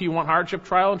yourself if you want hardship,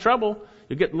 trial, and trouble.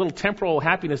 You get a little temporal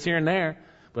happiness here and there,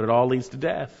 but it all leads to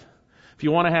death. If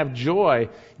you want to have joy,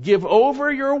 give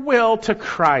over your will to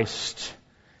Christ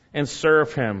and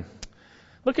serve Him.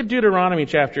 Look at Deuteronomy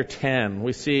chapter 10.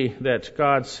 We see that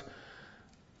God's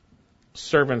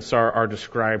servants are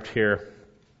described here.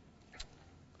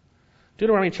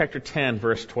 Deuteronomy chapter 10,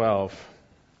 verse 12.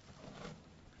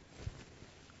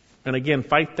 And again,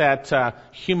 fight that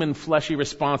human fleshy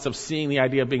response of seeing the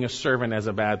idea of being a servant as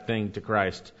a bad thing to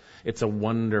Christ. It's a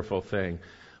wonderful thing.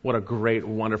 What a great,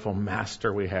 wonderful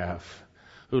master we have,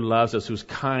 who loves us, who's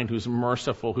kind, who's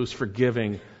merciful, who's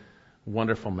forgiving.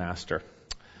 Wonderful master.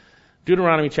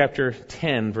 Deuteronomy chapter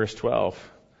 10, verse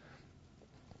 12.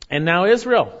 And now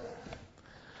Israel,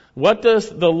 what does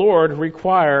the Lord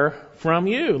require from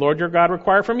you? Lord your God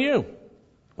require from you?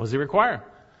 What does He require?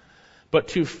 But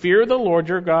to fear the Lord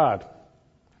your God,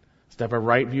 to have a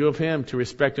right view of Him, to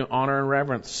respect and honor and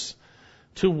reverence,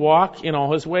 to walk in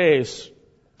all His ways,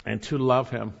 and to love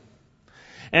Him,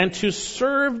 and to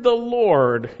serve the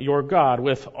Lord your God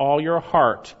with all your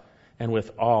heart and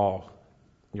with all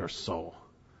your soul.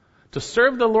 To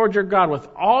serve the Lord your God with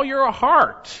all your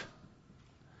heart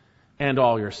and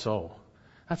all your soul.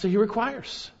 That's what He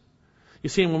requires. You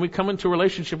see, when we come into a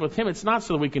relationship with Him, it's not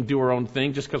so that we can do our own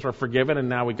thing just because we're forgiven and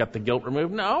now we got the guilt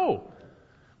removed. No.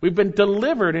 We've been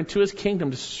delivered into His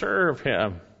kingdom to serve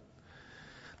Him.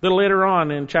 A little later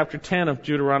on in chapter 10 of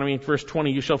Deuteronomy, verse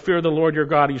 20, you shall fear the Lord your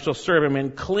God, you shall serve Him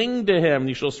and cling to Him,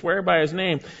 you shall swear by His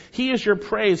name. He is your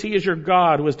praise, He is your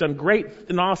God who has done great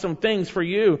and awesome things for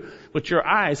you, which your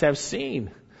eyes have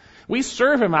seen. We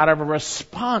serve Him out of a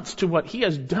response to what He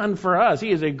has done for us.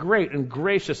 He is a great and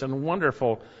gracious and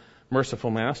wonderful, merciful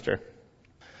master.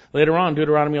 Later on,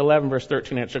 Deuteronomy 11, verse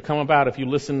 13, it shall come about if you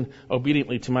listen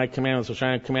obediently to my commandments, which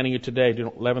I am commanding you today,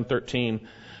 11:13,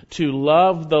 to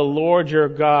love the Lord your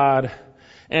God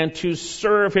and to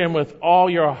serve Him with all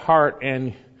your heart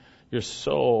and your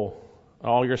soul,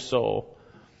 all your soul.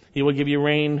 He will give you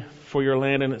rain for your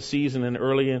land in its season, and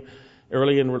early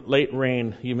and late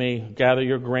rain you may gather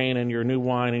your grain and your new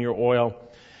wine and your oil.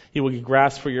 He will give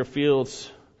grass for your fields.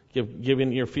 He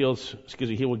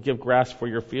will give grass for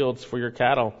your fields for your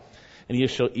cattle, and you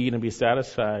shall eat and be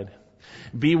satisfied.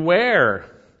 Beware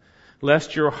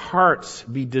lest your hearts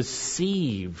be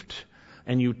deceived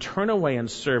and you turn away and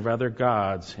serve other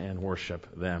gods and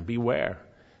worship them. Beware.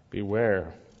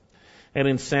 Beware. And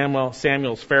in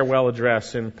Samuel's farewell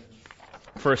address in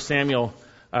 1 Samuel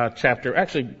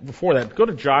before that, go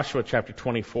to Joshua chapter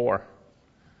 24.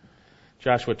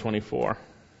 Joshua 24.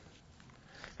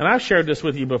 And I've shared this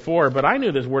with you before, but I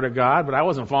knew this word of God, but I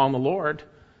wasn't following the Lord.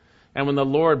 And when the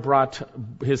Lord brought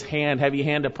His heavy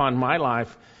hand upon my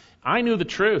life, I knew the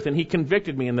truth, and He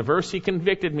convicted me. And the verse He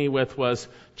convicted me with was,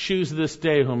 choose this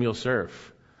day whom you'll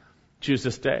serve. Choose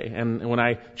this day. And when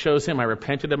I chose Him, I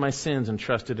repented of my sins and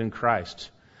trusted in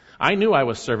Christ. I knew I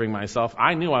was serving myself.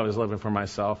 I knew I was living for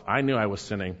myself. I knew I was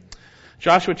sinning.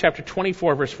 Joshua chapter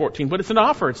 24, verse 14. But it's an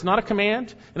offer. It's not a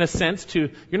command, in a sense,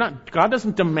 God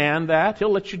doesn't demand that. He'll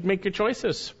let you make your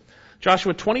choices.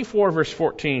 Joshua 24, verse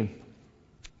 14.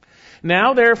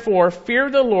 Now therefore fear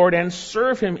the Lord and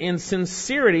serve Him in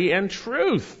sincerity and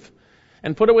truth,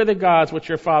 and put away the gods which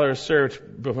your fathers served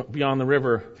beyond the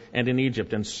river and in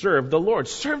Egypt, and serve the Lord.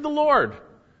 Serve the Lord.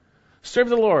 Serve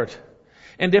the Lord.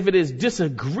 And if it is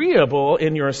disagreeable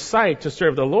in your sight to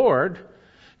serve the Lord,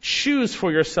 choose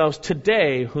for yourselves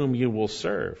today whom you will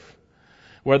serve,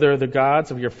 whether the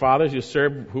gods of your fathers you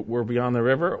served who were beyond the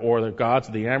river, or the gods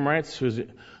of the Amorites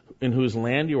in whose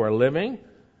land you are living.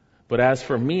 But as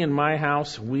for me and my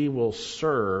house, we will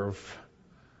serve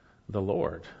the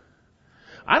Lord.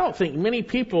 I don't think many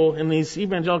people in these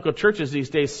evangelical churches these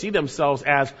days see themselves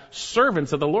as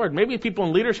servants of the Lord. Maybe people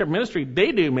in leadership ministry,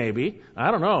 they do maybe.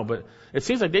 I don't know. But it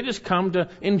seems like they just come to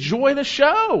enjoy the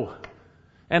show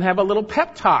and have a little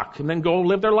pep talk and then go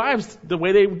live their lives the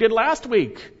way they did last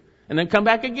week and then come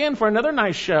back again for another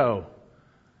nice show.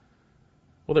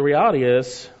 Well, the reality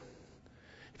is,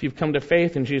 if you've come to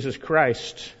faith in Jesus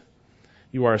Christ,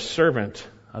 you are a servant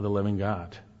of the living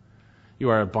God. You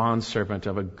are a bondservant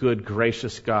of a good,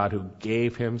 gracious God who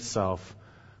gave Himself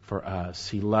for us.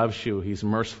 He loves you. He's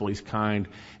merciful. He's kind.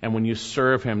 And when you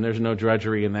serve Him, there's no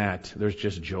drudgery in that. There's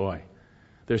just joy.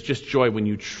 There's just joy when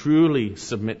you truly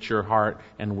submit your heart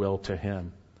and will to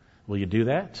Him. Will you do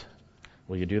that?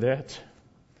 Will you do that?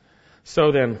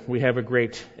 So then, we have a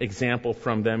great example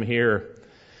from them here.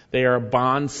 They are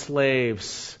bond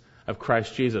slaves of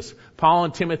Christ Jesus. Paul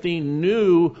and Timothy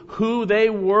knew who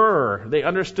they were. They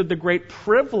understood the great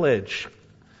privilege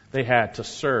they had to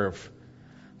serve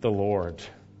the Lord.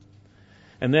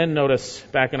 And then notice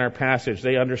back in our passage,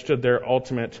 they understood their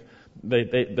ultimate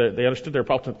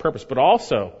purpose, but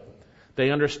also They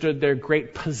understood their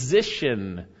great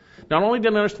position. Not only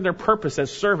did they understand their purpose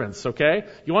as servants, okay?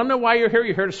 You want to know why you're here?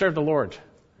 You're here to serve the Lord.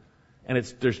 And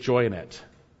there's joy in it.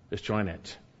 There's joy in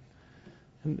it.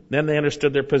 And then they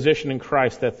understood their position in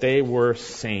Christ, that they were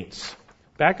saints.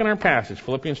 Back in our passage,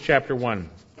 Philippians chapter 1.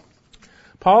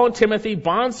 Paul and Timothy,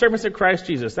 bondservants of Christ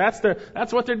Jesus.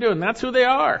 That's what they're doing. That's who they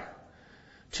are.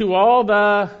 To all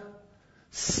the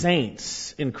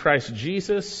saints in Christ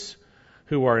Jesus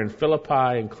who are in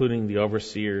Philippi, including the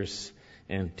overseers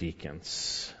and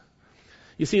deacons.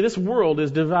 You see, this world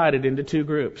is divided into two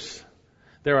groups.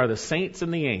 There are the saints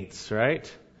and the ain'ts,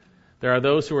 right? There are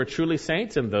those who are truly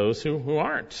saints and those who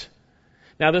aren't.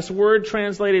 Now, this word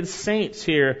translated saints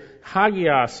here,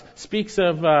 hagios, speaks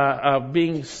of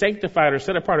being sanctified or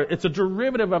set apart. It's a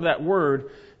derivative of that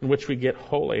word in which we get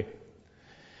holy.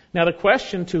 Now, the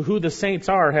question to who the saints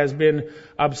are has been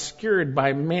obscured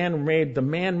by the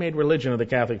man-made religion of the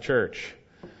Catholic Church.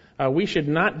 We should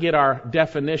not get our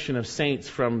definition of saints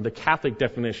from the Catholic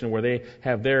definition where they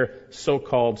have their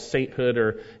so-called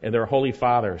sainthood and their holy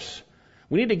fathers.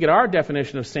 We need to get our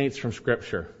definition of saints from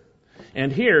Scripture.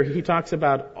 And here he talks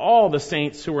about all the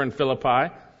saints who were in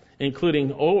Philippi,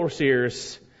 including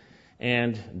overseers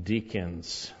and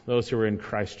deacons, those who were in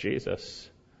Christ Jesus.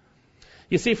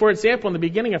 You see, for example, in the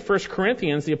beginning of 1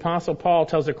 Corinthians, the Apostle Paul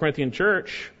tells the Corinthian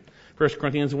church, 1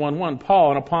 Corinthians 1:1,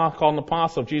 Paul, called an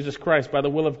apostle of Jesus Christ by the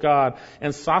will of God,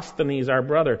 and Sosthenes, our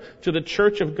brother, to the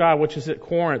church of God which is at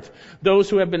Corinth, those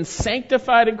who have been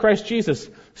sanctified in Christ Jesus,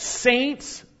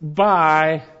 saints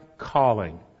by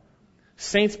calling.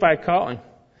 Saints by calling.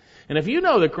 And if you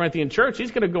know the Corinthian church,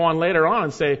 he's going to go on later on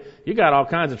and say, you got all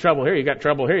kinds of trouble here, you got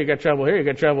trouble here, you got trouble here, you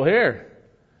got trouble here.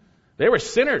 They were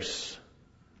sinners.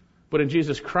 But in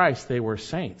Jesus Christ, they were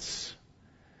saints.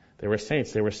 They were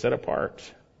saints. They were set apart.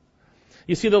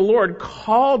 You see, the Lord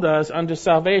called us unto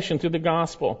salvation through the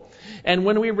gospel. And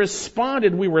when we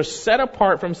responded, we were set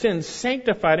apart from sin,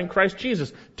 sanctified in Christ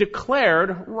Jesus,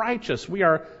 declared righteous. We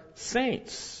are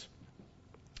saints.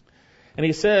 And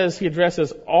he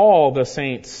addresses all the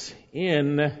saints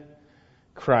in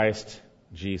Christ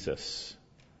Jesus.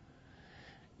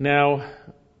 Now,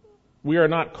 we are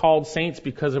not called saints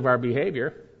because of our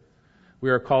behavior. We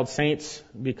are called saints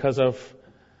because of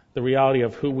the reality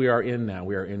of who we are in now.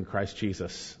 We are in Christ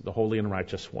Jesus, the holy and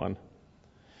righteous one.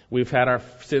 We've had our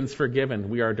sins forgiven.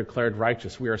 We are declared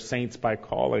righteous. We are saints by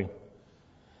calling.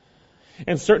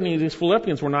 And certainly these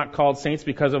Philippians were not called saints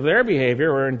because of their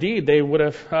behavior, or indeed they would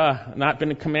have not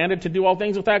been commanded to do all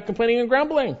things without complaining and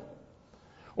grumbling.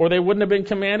 Or they wouldn't have been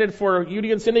commanded for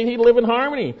unity and sympathy to live in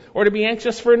harmony, or to be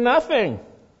anxious for nothing.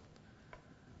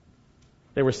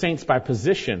 They were saints by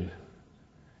position.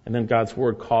 And then God's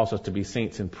Word calls us to be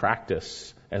saints in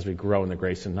practice as we grow in the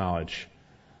grace and knowledge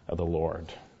of the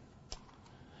Lord.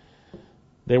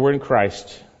 They were in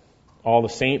Christ, all the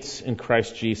saints in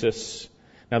Christ Jesus.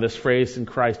 Now this phrase in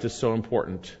Christ is so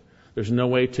important. There's no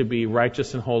way to be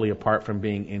righteous and holy apart from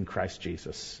being in Christ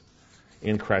Jesus.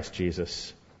 In Christ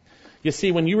Jesus. You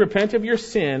see, when you repent of your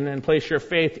sin and place your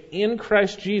faith in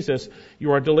Christ Jesus,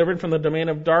 you are delivered from the domain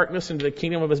of darkness into the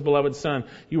kingdom of His beloved Son.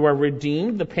 You are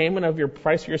redeemed. The payment of your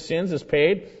price for your sins is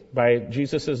paid by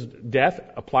Jesus' death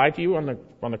applied to you on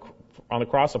the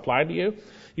cross applied to you.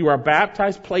 You are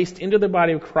baptized, placed into the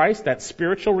body of Christ, that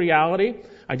spiritual reality,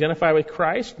 identified with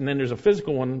Christ, and then there's a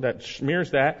physical one that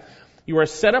mirrors that. You are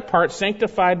set apart,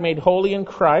 sanctified, made holy in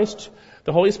Christ.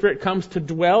 The Holy Spirit comes to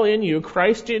dwell in you,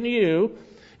 Christ in you.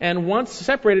 And once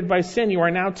separated by sin, you are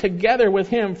now together with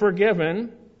Him,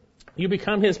 forgiven. You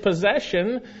become His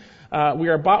possession. We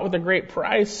are bought with a great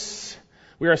price.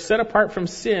 We are set apart from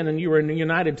sin, and you are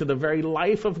united to the very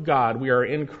life of God. We are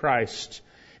in Christ,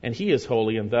 and He is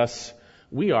holy, and thus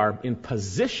we are in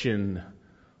position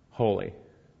holy.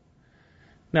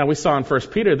 Now, we saw in 1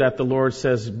 Peter that the Lord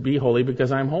says, be holy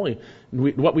because I'm holy.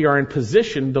 What we are in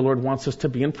position, the Lord wants us to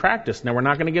be in practice. Now, we're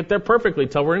not going to get there perfectly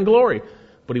till we're in glory.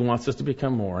 But He wants us to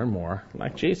become more and more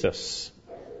like Jesus.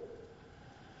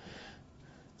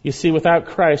 You see, without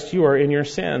Christ, you are in your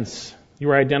sins.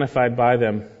 You are identified by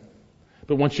them.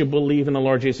 But once you believe in the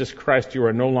Lord Jesus Christ, you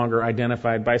are no longer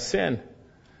identified by sin.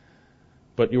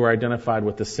 But you are identified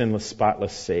with the sinless,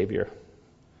 spotless Savior.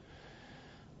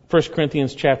 1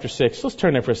 Corinthians chapter 6. Let's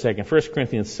turn there for a second. 1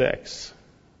 Corinthians 6.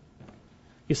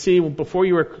 You see, before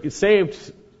you were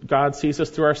saved, God sees us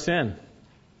through our sin.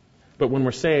 But when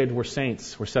we're saved, we're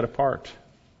saints. We're set apart.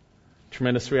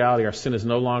 Tremendous reality. Our sin is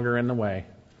no longer in the way.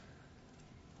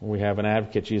 We have an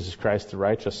advocate, Jesus Christ the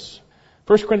righteous.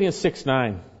 1 Corinthians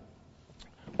 6:9.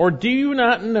 Or do you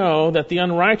not know that the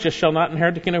unrighteous shall not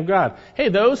inherit the kingdom of God? Hey,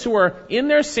 those who are in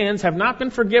their sins, have not been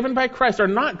forgiven by Christ, are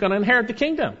not going to inherit the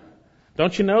kingdom.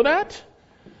 Don't you know that?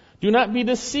 Do not be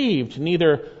deceived.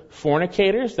 Neither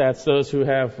fornicators, that's those who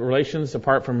have relations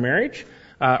apart from marriage,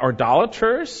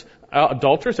 idolaters,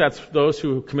 adulterers, that's those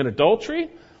who commit adultery,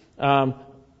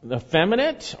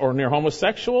 effeminate or near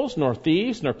homosexuals, nor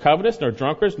thieves, nor covetous, nor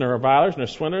drunkards, nor revilers, nor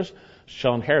swindlers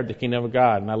shall inherit the kingdom of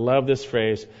God. And I love this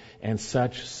phrase, and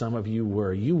such some of you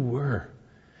were. You were.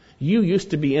 You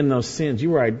used to be in those sins.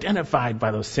 You were identified by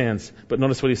those sins. But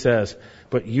notice what he says,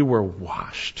 but you were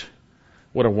washed.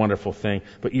 What a wonderful thing.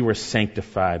 But you were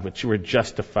sanctified, but you were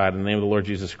justified in the name of the Lord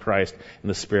Jesus Christ and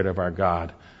the Spirit of our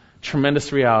God.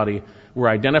 Tremendous reality. We're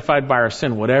identified by our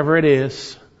sin, whatever it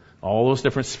is, all those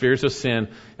different spheres of sin.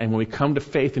 And when we come to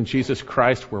faith in Jesus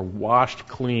Christ, we're washed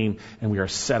clean and we are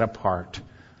set apart.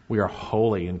 We are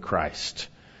holy in Christ.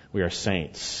 We are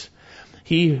saints.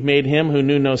 He made him who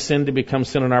knew no sin to become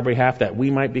sin on our behalf, that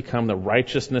we might become the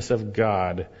righteousness of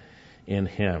God in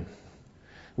him.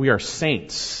 We are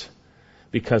saints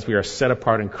because we are set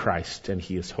apart in Christ and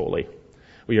he is holy.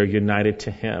 We are united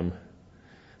to him,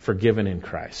 forgiven in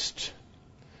Christ.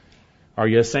 Are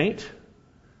you a saint?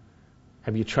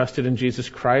 Have you trusted in Jesus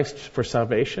Christ for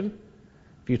salvation?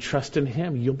 If you trust in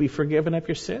him, you'll be forgiven of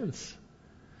your sins.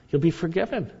 You'll be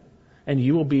forgiven. And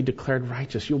you will be declared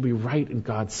righteous. You'll be right in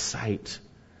God's sight.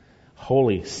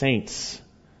 Holy saints.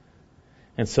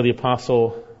 And so the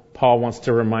Apostle Paul wants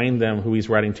to remind them who he's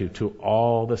writing to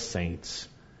all the saints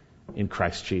in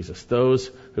Christ Jesus. Those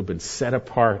who've been set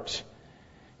apart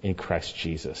in Christ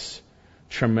Jesus.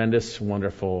 Tremendous,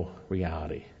 wonderful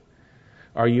reality.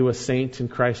 Are you a saint in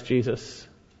Christ Jesus?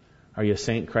 Are you a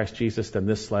saint in Christ Jesus? Then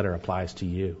this letter applies to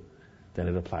you. Then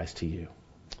it applies to you.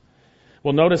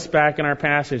 Well, notice back in our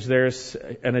passage, there's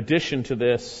an addition to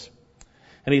this.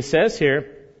 And he says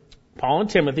here, Paul and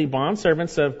Timothy,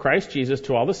 bondservants of Christ Jesus,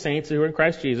 to all the saints who are in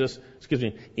Christ Jesus,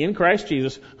 in Christ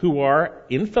Jesus, who are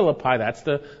in Philippi, that's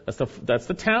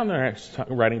the town they're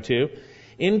writing to,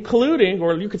 including,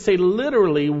 or you could say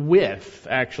literally with,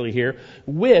 actually here,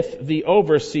 with the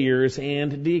overseers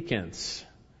and deacons.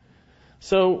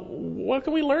 So, what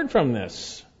can we learn from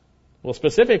this? Well,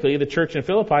 specifically, the church in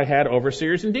Philippi had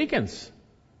overseers and deacons.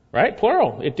 Right?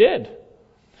 Plural. It did.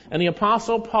 And the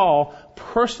Apostle Paul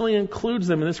personally includes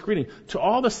them in this greeting to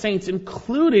all the saints,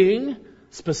 including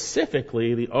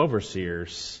specifically the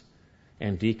overseers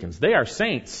and deacons. They are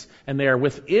saints, and they are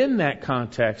within that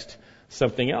context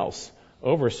something else.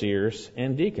 Overseers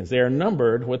and deacons. They are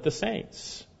numbered with the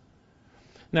saints.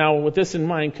 Now, with this in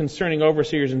mind, concerning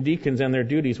overseers and deacons and their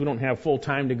duties, we don't have full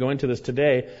time to go into this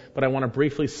today, but I want to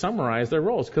briefly summarize their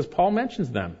roles, because Paul mentions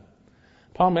them.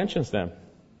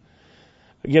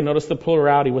 Again, notice the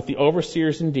plurality with the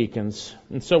overseers and deacons.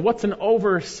 And so what's an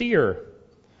overseer?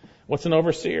 What's an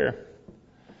overseer?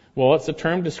 Well, it's a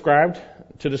term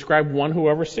to describe one who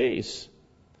oversees.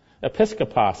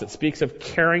 Episkopos, it speaks of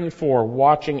caring for,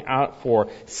 watching out for,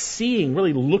 seeing,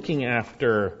 really looking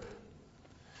after.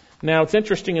 Now, it's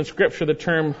interesting in Scripture, the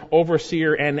term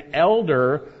overseer and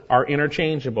elder are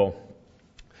interchangeable.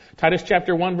 Titus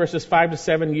chapter 1, verses 5 to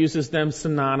 7 uses them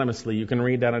synonymously. You can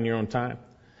read that on your own time.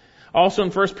 Also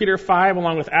in 1 Peter 5,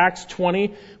 along with Acts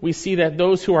 20, we see that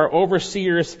those who are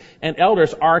overseers and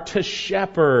elders are to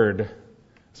shepherd.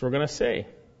 So we're going to say.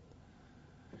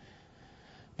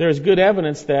 There's good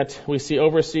evidence that we see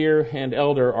overseer and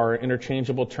elder are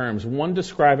interchangeable terms. One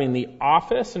describing the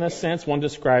office in a sense, one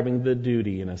describing the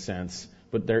duty in a sense.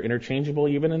 But they're interchangeable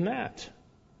even in that.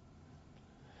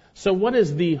 So what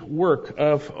is the work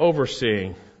of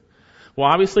overseeing? Well,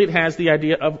 obviously it has the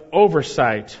idea of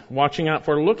oversight, watching out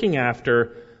for, looking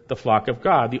after the flock of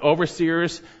God. The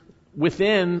overseers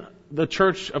within the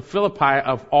church of Philippi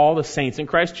of all the saints in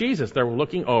Christ Jesus. They're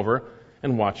looking over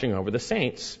and watching over the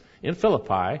saints in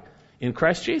Philippi in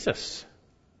Christ Jesus.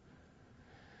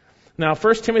 Now,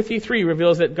 1 Timothy 3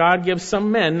 reveals that God gives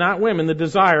some men, not women, the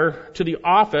desire to the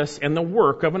office and the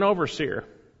work of an overseer.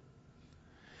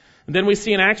 And then we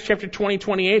see in Acts chapter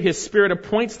 20-28, His Spirit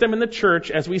appoints them in the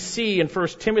church, as we see in 1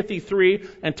 Timothy 3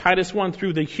 and Titus 1,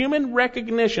 through the human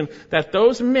recognition that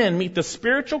those men meet the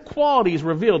spiritual qualities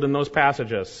revealed in those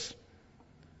passages.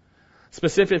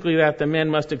 Specifically that the men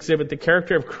must exhibit the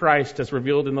character of Christ as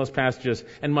revealed in those passages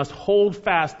and must hold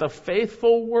fast the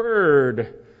faithful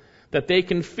word that they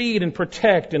can feed and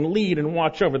protect and lead and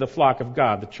watch over the flock of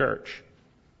God, the church.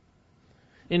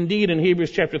 Indeed, in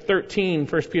Hebrews chapter 13,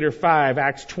 1 Peter 5,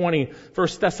 Acts 20, 1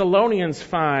 Thessalonians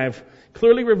 5,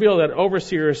 clearly reveal that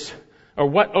overseers, or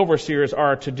what overseers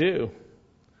are to do.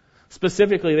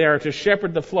 Specifically, they are to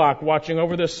shepherd the flock, watching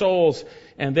over their souls,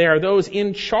 and they are those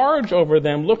in charge over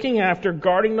them, looking after,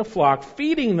 guarding the flock,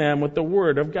 feeding them with the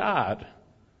Word of God.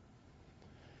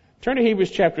 Turn to Hebrews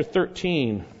chapter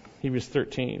 13. Hebrews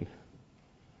 13.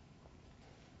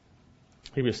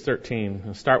 Hebrews 13.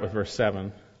 I'll start with verse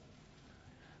 7.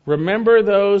 Remember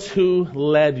those who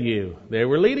led you. They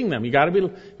were leading them. You got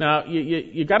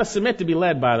to submit to be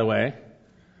led, by the way.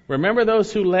 Remember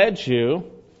those who led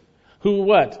you, who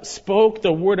what? Spoke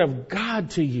the word of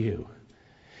God to you.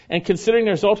 And considering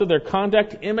the result of their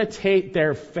conduct, imitate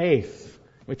their faith.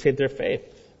 Imitate their faith.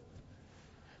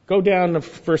 Go down to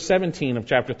verse 17 of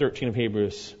chapter 13 of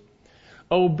Hebrews.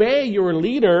 Obey your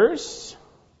leaders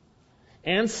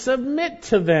and submit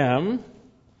to them,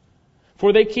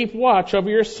 for they keep watch over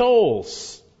your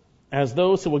souls. As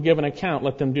those who will give an account,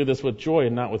 let them do this with joy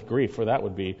and not with grief, for that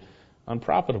would be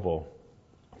unprofitable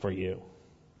for you.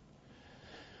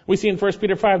 We see in 1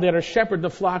 Peter 5 they are to shepherd the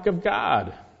flock of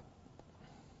God,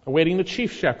 awaiting the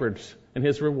chief shepherd and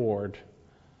his reward.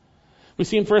 We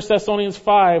see in 1 Thessalonians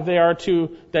 5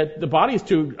 that the body is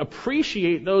to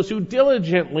appreciate those who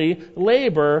diligently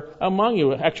labor among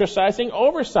you, exercising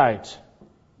oversight.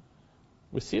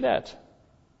 We see that.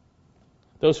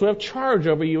 Those who have charge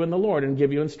over you in the Lord and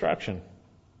give you instruction.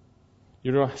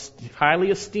 You're to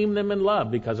highly esteem them in love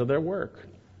because of their work.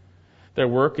 Their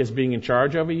work is being in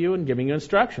charge over you and giving you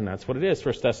instruction. That's what it is.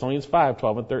 1 Thessalonians 5,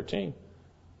 12 and 13.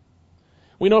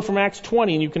 We know from Acts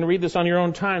 20, and you can read this on your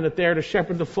own time, that they are to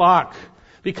shepherd the flock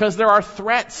because there are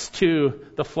threats to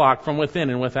the flock from within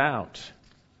and without.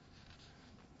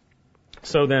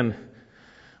 So then,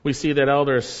 we see that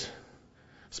elders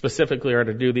specifically are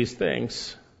to do these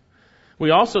things.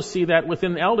 We also see that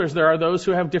within elders there are those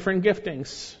who have different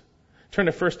giftings. Turn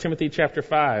to 1 Timothy chapter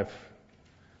 5.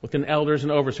 Within elders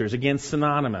and overseers. Again,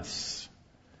 synonymous.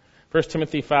 1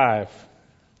 Timothy 5.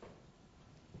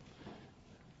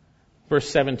 Verse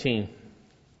 17.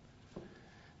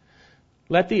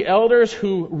 Let the elders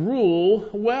who rule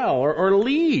well or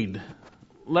lead.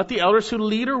 Let the elders who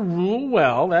lead or rule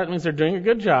well, that means they're doing a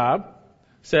good job,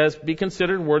 says be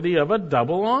considered worthy of a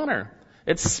double honor.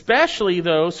 Especially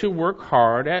those who work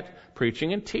hard at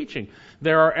preaching and teaching.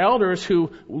 There are elders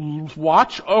who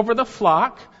watch over the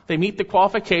flock. They meet the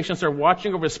qualifications. They're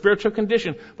watching over spiritual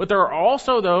condition. But there are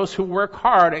also those who work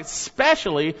hard,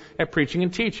 especially at preaching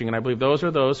and teaching. And I believe those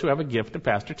are those who have a gift of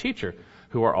pastor-teacher,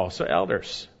 who are also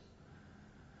elders.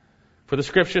 For the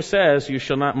Scripture says, you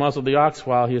shall not muzzle the ox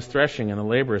while he is threshing, and the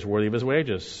laborer is worthy of his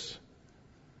wages.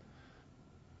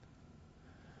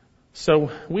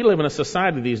 So we live in a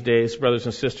society these days, brothers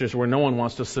and sisters, where no one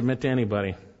wants to submit to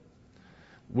anybody.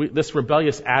 This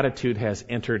rebellious attitude has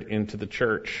entered into the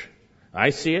church.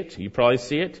 I see it. You probably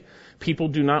see it. People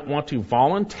do not want to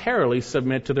voluntarily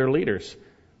submit to their leaders.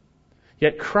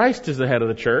 Yet Christ is the head of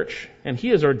the church, and He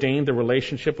has ordained the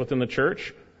relationship within the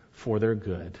church for their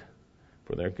good.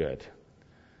 For their good.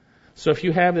 So if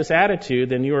you have this attitude,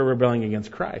 then you are rebelling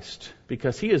against Christ,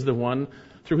 because He is the one,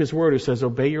 through His Word, who says,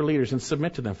 obey your leaders and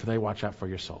submit to them, for they watch out for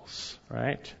your souls.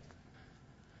 Right?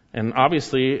 And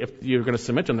obviously, if you're going to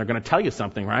submit to them, they're going to tell you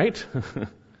something, right?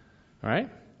 Right?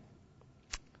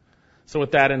 So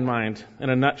with that in mind, in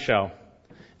a nutshell,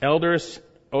 elders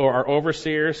are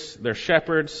overseers, they're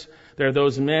shepherds, they're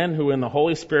those men who in the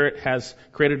Holy Spirit has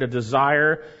created a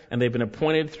desire, and they've been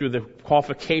appointed through the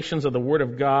qualifications of the Word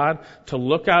of God to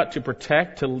look out, to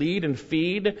protect, to lead and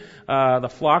feed the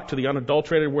flock to the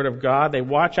unadulterated Word of God. They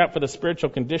watch out for the spiritual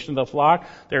condition of the flock.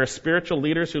 They are spiritual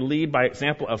leaders who lead by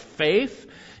example of faith,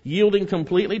 yielding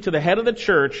completely to the head of the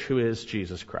church, who is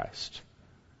Jesus Christ.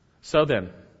 So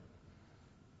then,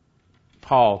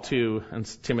 Paul to and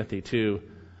Timothy to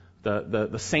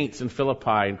the saints in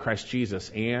Philippi in Christ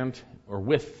Jesus or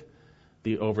with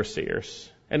the overseers.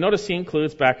 And notice he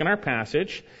includes, back in our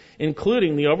passage,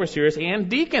 including the overseers and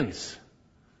deacons.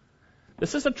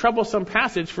 This is a troublesome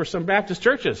passage for some Baptist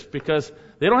churches because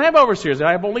they don't have overseers, they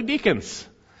have only deacons.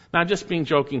 Now, I'm just being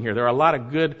joking here. There are a lot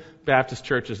of good Baptist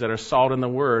churches that are solid in the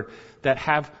Word that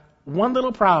have one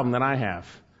little problem that I have.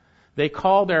 They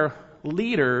call their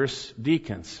leaders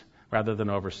deacons rather than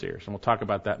overseers. And we'll talk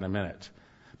about that in a minute.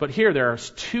 But here there are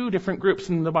two different groups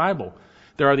in the Bible.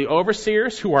 There are the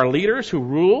overseers who are leaders, who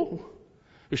rule,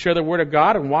 who share the Word of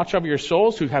God and watch over your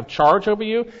souls, who have charge over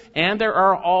you. And there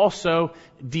are also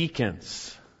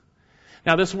deacons.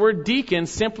 Now this word deacon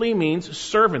simply means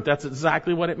servant. That's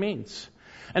exactly what it means.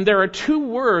 And there are two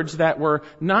words that were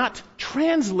not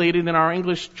translated in our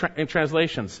English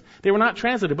translations. They were not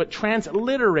translated, but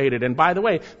transliterated. And by the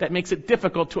way, that makes it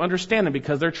difficult to understand them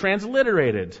because they're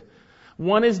transliterated.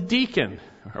 One is deacon,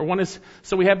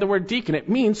 so we have the word deacon. It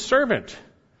means servant,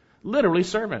 literally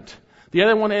servant. The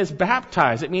other one is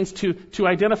baptize. It means to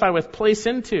identify with, place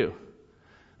into.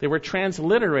 They were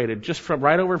transliterated just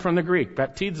right over from the Greek,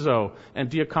 baptizo and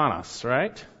diakonos,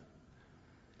 right?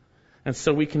 And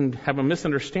so we can have a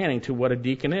misunderstanding to what a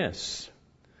deacon is.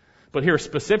 But here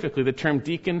specifically, the term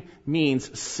deacon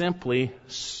means simply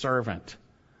servant.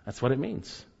 That's what it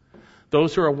means.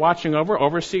 Those who are watching over,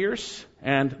 overseers,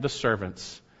 and the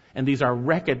servants. And these are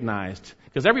recognized,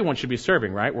 because everyone should be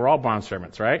serving, right? We're all bond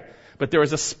servants, right? But there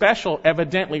is a special,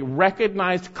 evidently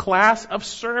recognized class of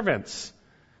servants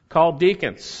called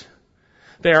deacons.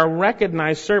 They are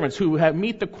recognized servants who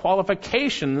meet the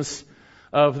qualifications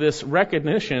of this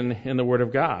recognition in the Word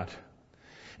of God.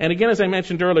 And again, as I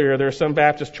mentioned earlier, there are some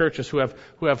Baptist churches who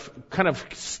have kind of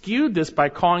skewed this by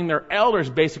calling their elders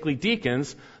basically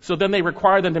deacons, so then they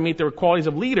require them to meet the qualities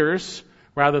of leaders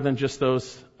rather than just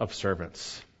those of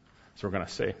servants. That's what we're going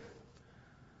to see.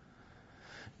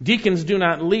 Deacons do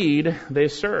not lead, they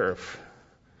serve.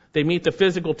 They meet the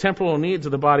physical, temporal needs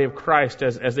of the body of Christ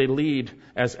as they lead,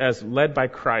 as led by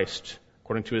Christ,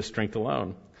 according to His strength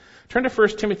alone. Turn to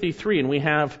 1 Timothy 3, and we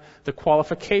have the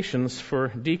qualifications for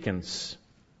deacons.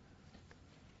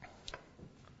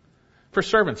 For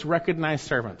servants, recognized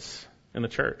servants in the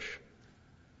church.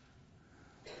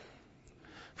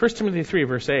 1 Timothy 3,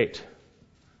 verse 8.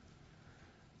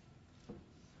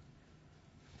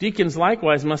 Deacons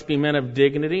likewise must be men of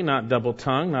dignity, not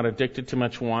double-tongued, not addicted to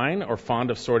much wine, or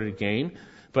fond of sordid gain,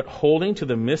 but holding to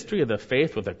the mystery of the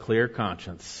faith with a clear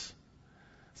conscience.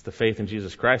 It's the faith in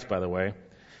Jesus Christ, by the way.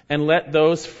 And let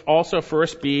those also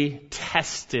first be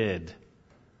tested.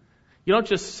 You don't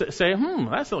just say,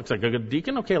 that looks like a good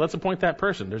deacon. Okay, let's appoint that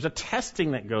person. There's a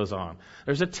testing that goes on.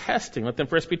 There's a testing. Let them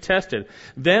first be tested.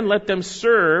 Then let them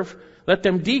serve, let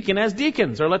them deacon as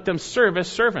deacons, or let them serve as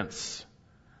servants,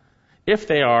 if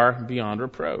they are beyond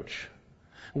reproach.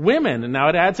 Women, and now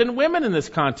it adds in women in this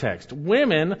context.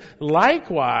 Women,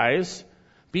 likewise,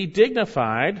 be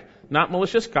dignified, not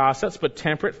malicious gossips, but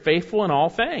temperate, faithful in all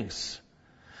things.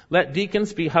 Let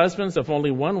deacons be husbands of only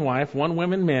one wife, one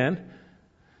woman men,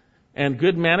 and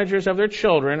good managers of their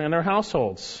children and their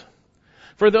households.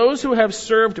 For those who have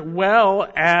served well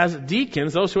as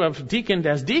deacons, those who have deaconed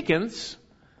as deacons,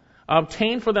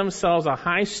 obtain for themselves a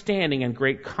high standing and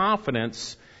great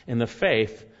confidence in the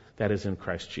faith that is in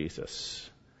Christ Jesus.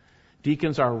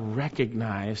 Deacons are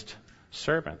recognized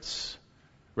servants.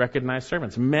 Recognized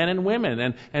servants, men and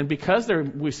women. And because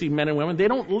we see men and women, they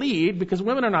don't lead, because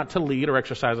women are not to lead or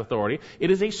exercise authority.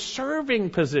 It is a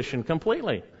serving position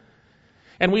completely.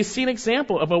 And we see an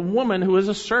example of a woman who is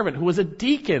a servant, who is a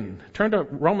deacon. Turn to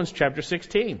Romans chapter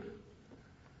 16.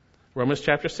 Romans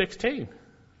chapter 16.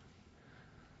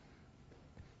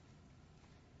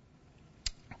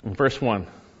 Verse 1.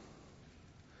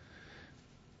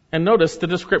 And notice the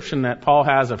description that Paul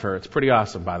has of her. It's pretty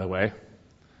awesome, by the way.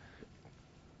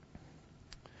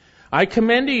 I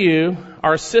commend to you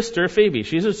our sister Phoebe.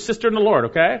 She's a sister in the Lord,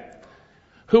 okay?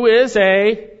 Who is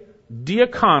a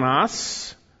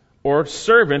diakonos, or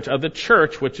servant of the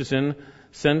church which is in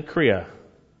Cenchrea.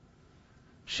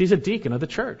 She's a deacon of the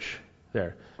church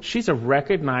there. She's a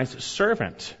recognized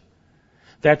servant.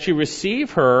 That you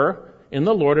receive her in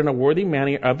the Lord in a worthy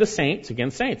manner of the saints,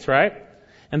 again saints, right?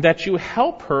 And that you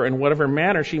help her in whatever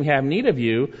manner she may have need of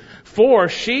you, for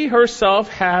she herself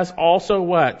has also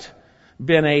what?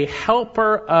 Been a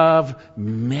helper of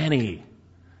many,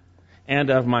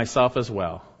 and of myself as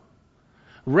well.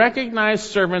 Recognized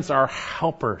servants are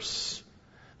helpers.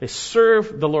 They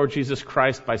serve the Lord Jesus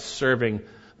Christ by serving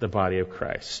the body of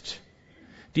Christ.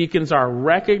 Deacons are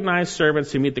recognized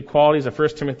servants who meet the qualities of 1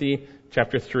 Timothy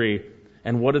chapter 3.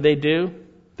 And what do?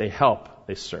 They help.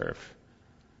 They serve.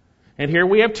 And here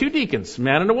we have two deacons, a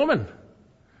man and a woman.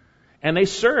 And they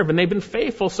serve, and they've been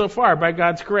faithful so far by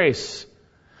God's grace.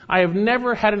 I have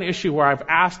never had an issue where I've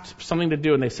asked something to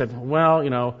do and they said, well,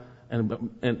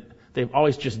 and they've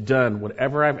always just done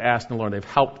whatever I've asked the Lord. They've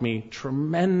helped me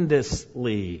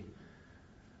tremendously.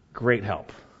 Great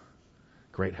help.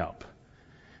 Great help.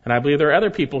 And I believe there are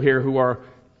other people here who are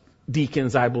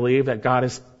deacons, I believe, that God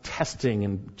is testing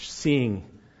and seeing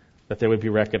that they would be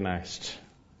recognized.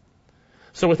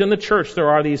 So within the church, there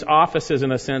are these offices,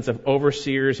 in a sense, of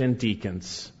overseers and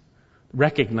deacons.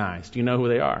 Recognized. You know who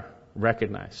they are.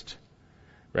 Recognized.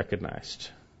 Recognized.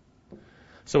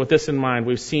 So with this in mind,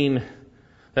 we've seen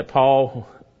that Paul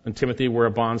and Timothy were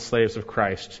bond slaves of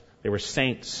Christ. They were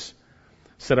saints,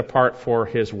 set apart for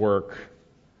his work.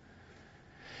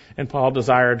 And Paul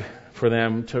desired for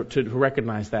them to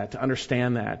recognize that, to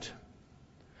understand that.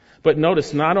 But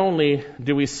notice, not only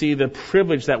do we see the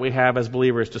privilege that we have as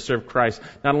believers to serve Christ,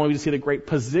 not only do we see the great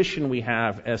position we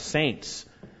have as saints,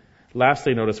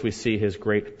 lastly, notice we see his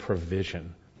great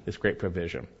provision. His great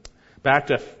provision. Back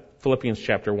to Philippians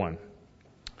chapter 1.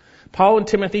 Paul and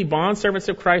Timothy, bondservants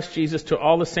of Christ Jesus, to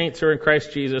all the saints who are in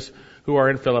Christ Jesus, who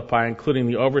are in Philippi, including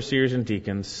the overseers and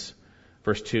deacons.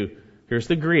 Verse 2, Here's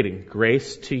the greeting.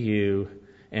 Grace to you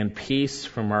and peace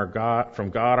from God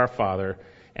our Father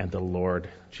and the Lord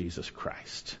Jesus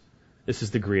Christ. This is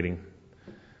the greeting.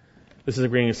 This is a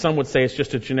greeting. Some would say it's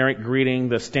just a generic greeting.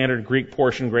 The standard Greek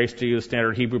portion, grace to you, the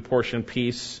standard Hebrew portion,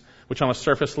 peace, which on a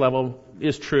surface level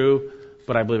is true,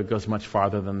 but I believe it goes much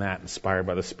farther than that, inspired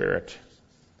by the Spirit.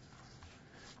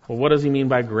 Well, what does he mean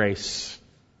by grace?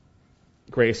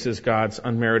 Grace is God's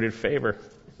unmerited favor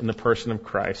in the person of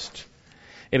Christ.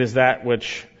 It is that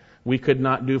which we could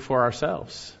not do for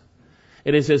ourselves.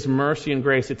 It is His mercy and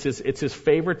grace. It's His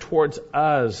favor towards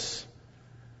us.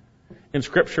 In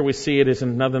Scripture, we see it as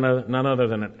none other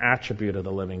than an attribute of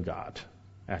the living God.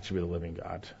 Attribute of the living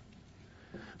God.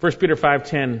 1 Peter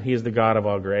 5:10, He is the God of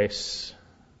all grace.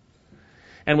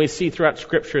 And we see throughout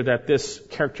Scripture that this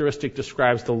characteristic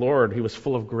describes the Lord. He was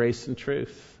full of grace and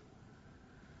truth.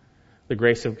 The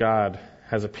grace of God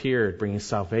has appeared, bringing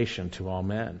salvation to all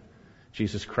men.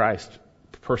 Jesus Christ,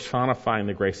 personifying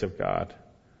the grace of God.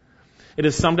 It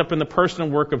is summed up in the person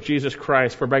and work of Jesus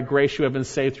Christ, for by grace you have been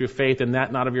saved through faith, and that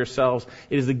not of yourselves.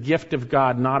 It is the gift of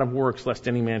God, not of works, lest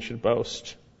any man should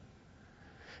boast.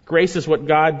 Grace is what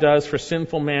God does for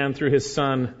sinful man through His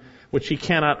Son, which he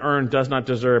cannot earn, does not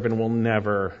deserve, and will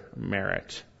never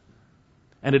merit.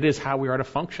 And it is how we are to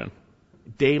function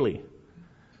daily.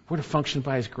 We're to function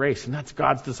by His grace, and that's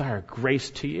God's desire,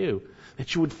 grace to you.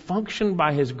 That you would function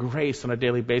by His grace on a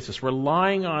daily basis,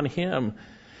 relying on Him.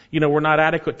 We're not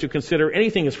adequate to consider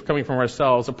anything as coming from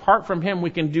ourselves. Apart from Him, we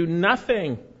can do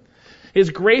nothing. His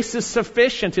grace is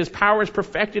sufficient. His power is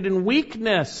perfected in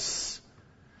weakness.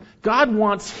 God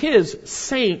wants His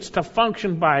saints to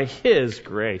function by His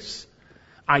grace.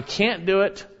 I can't do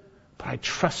it, but I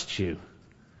trust you.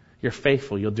 You're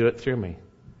faithful. You'll do it through me.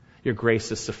 Your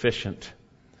grace is sufficient.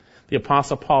 The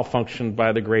Apostle Paul functioned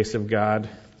by the grace of God.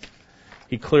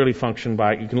 He clearly functioned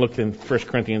by, you can look in 1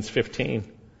 Corinthians 15.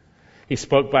 He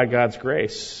spoke by God's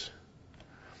grace.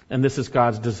 And this is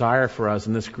God's desire for us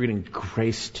in this greeting,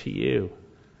 grace to you.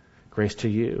 Grace to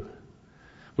you.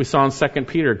 We saw in 2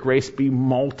 Peter, grace be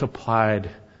multiplied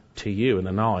to you in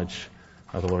the knowledge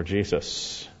of the Lord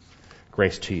Jesus.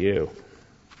 Grace to you.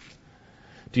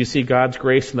 Do you see God's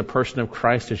grace in the person of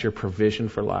Christ as your provision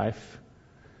for life?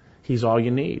 He's all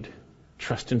you need.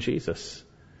 Trust in Jesus.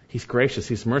 He's gracious.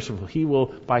 He's merciful. He will,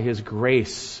 by His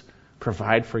grace,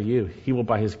 provide for you. He will,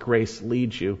 by His grace,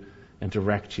 lead you and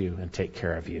direct you and take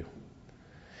care of you.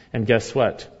 And guess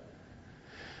what?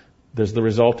 There's the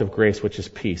result of grace, which is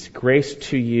peace. Grace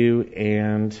to you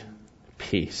and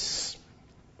peace.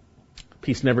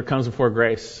 Peace never comes before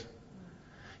grace.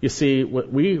 You see,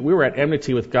 we were at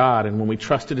enmity with God, and when we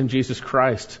trusted in Jesus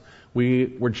Christ, we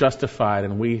were justified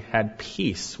and we had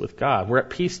peace with God. We're at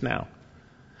peace now.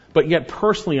 But yet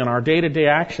personally in our day-to-day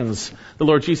actions, the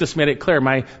Lord Jesus made it clear,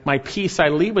 my peace I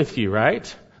leave with you,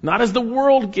 right? Not as the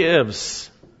world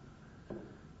gives.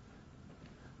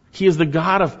 He is the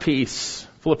God of peace.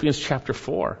 Philippians chapter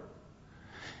 4.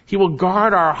 He will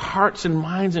guard our hearts and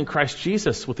minds in Christ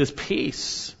Jesus with His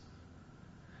peace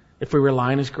if we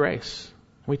rely on His grace.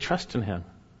 We trust in Him.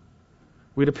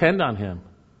 We depend on Him.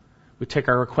 We take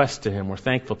our requests to Him. We're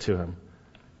thankful to Him.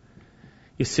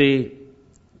 You see,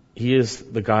 He is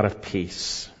the God of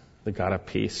peace. The God of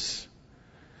peace.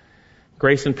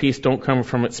 Grace and peace don't come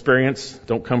from experience,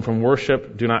 don't come from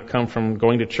worship, do not come from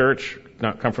going to church, do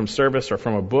not come from service or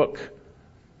from a book.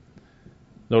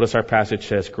 Notice our passage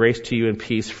says, grace to you and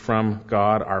peace from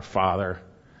God our Father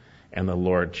and the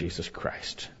Lord Jesus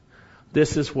Christ.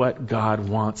 This is what God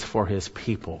wants for His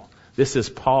people. This is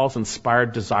Paul's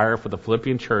inspired desire for the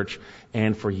Philippian church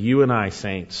and for you and I,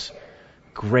 saints.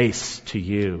 Grace to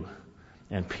you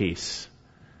and peace.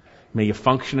 May you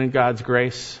function in God's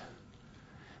grace.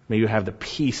 May you have the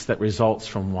peace that results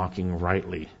from walking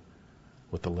rightly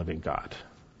with the living God.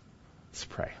 Let's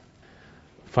pray.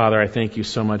 Father, I thank you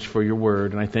so much for your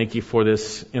word, and I thank you for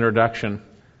this introduction.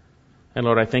 And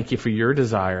Lord, I thank you for your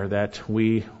desire that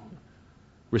we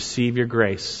receive your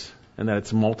grace and that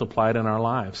it's multiplied in our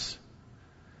lives.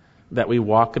 That we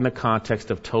walk in the context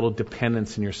of total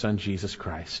dependence in your Son, Jesus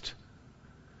Christ.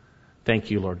 Thank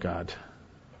you, Lord God.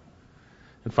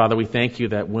 And Father, we thank you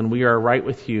that when we are right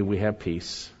with you, we have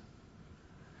peace.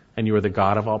 And you are the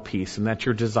God of all peace, and that's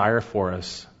your desire for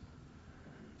us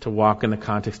to walk in the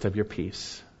context of your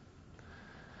peace.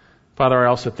 Father, I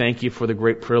also thank you for the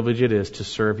great privilege it is to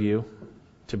serve you,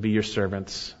 to be your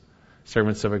servants,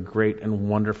 servants of a great and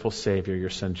wonderful Savior, your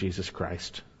Son, Jesus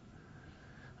Christ.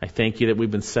 I thank you that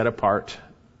we've been set apart,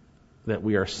 that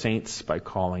we are saints by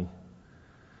calling,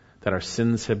 that our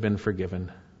sins have been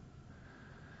forgiven.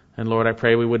 And Lord, I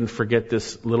pray we wouldn't forget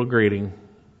this little greeting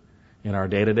in our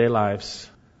day-to-day lives,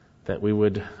 that we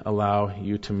would allow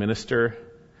you to minister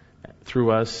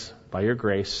through us by your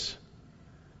grace,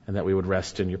 and that we would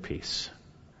rest in your peace.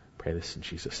 Pray this in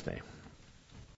Jesus' name.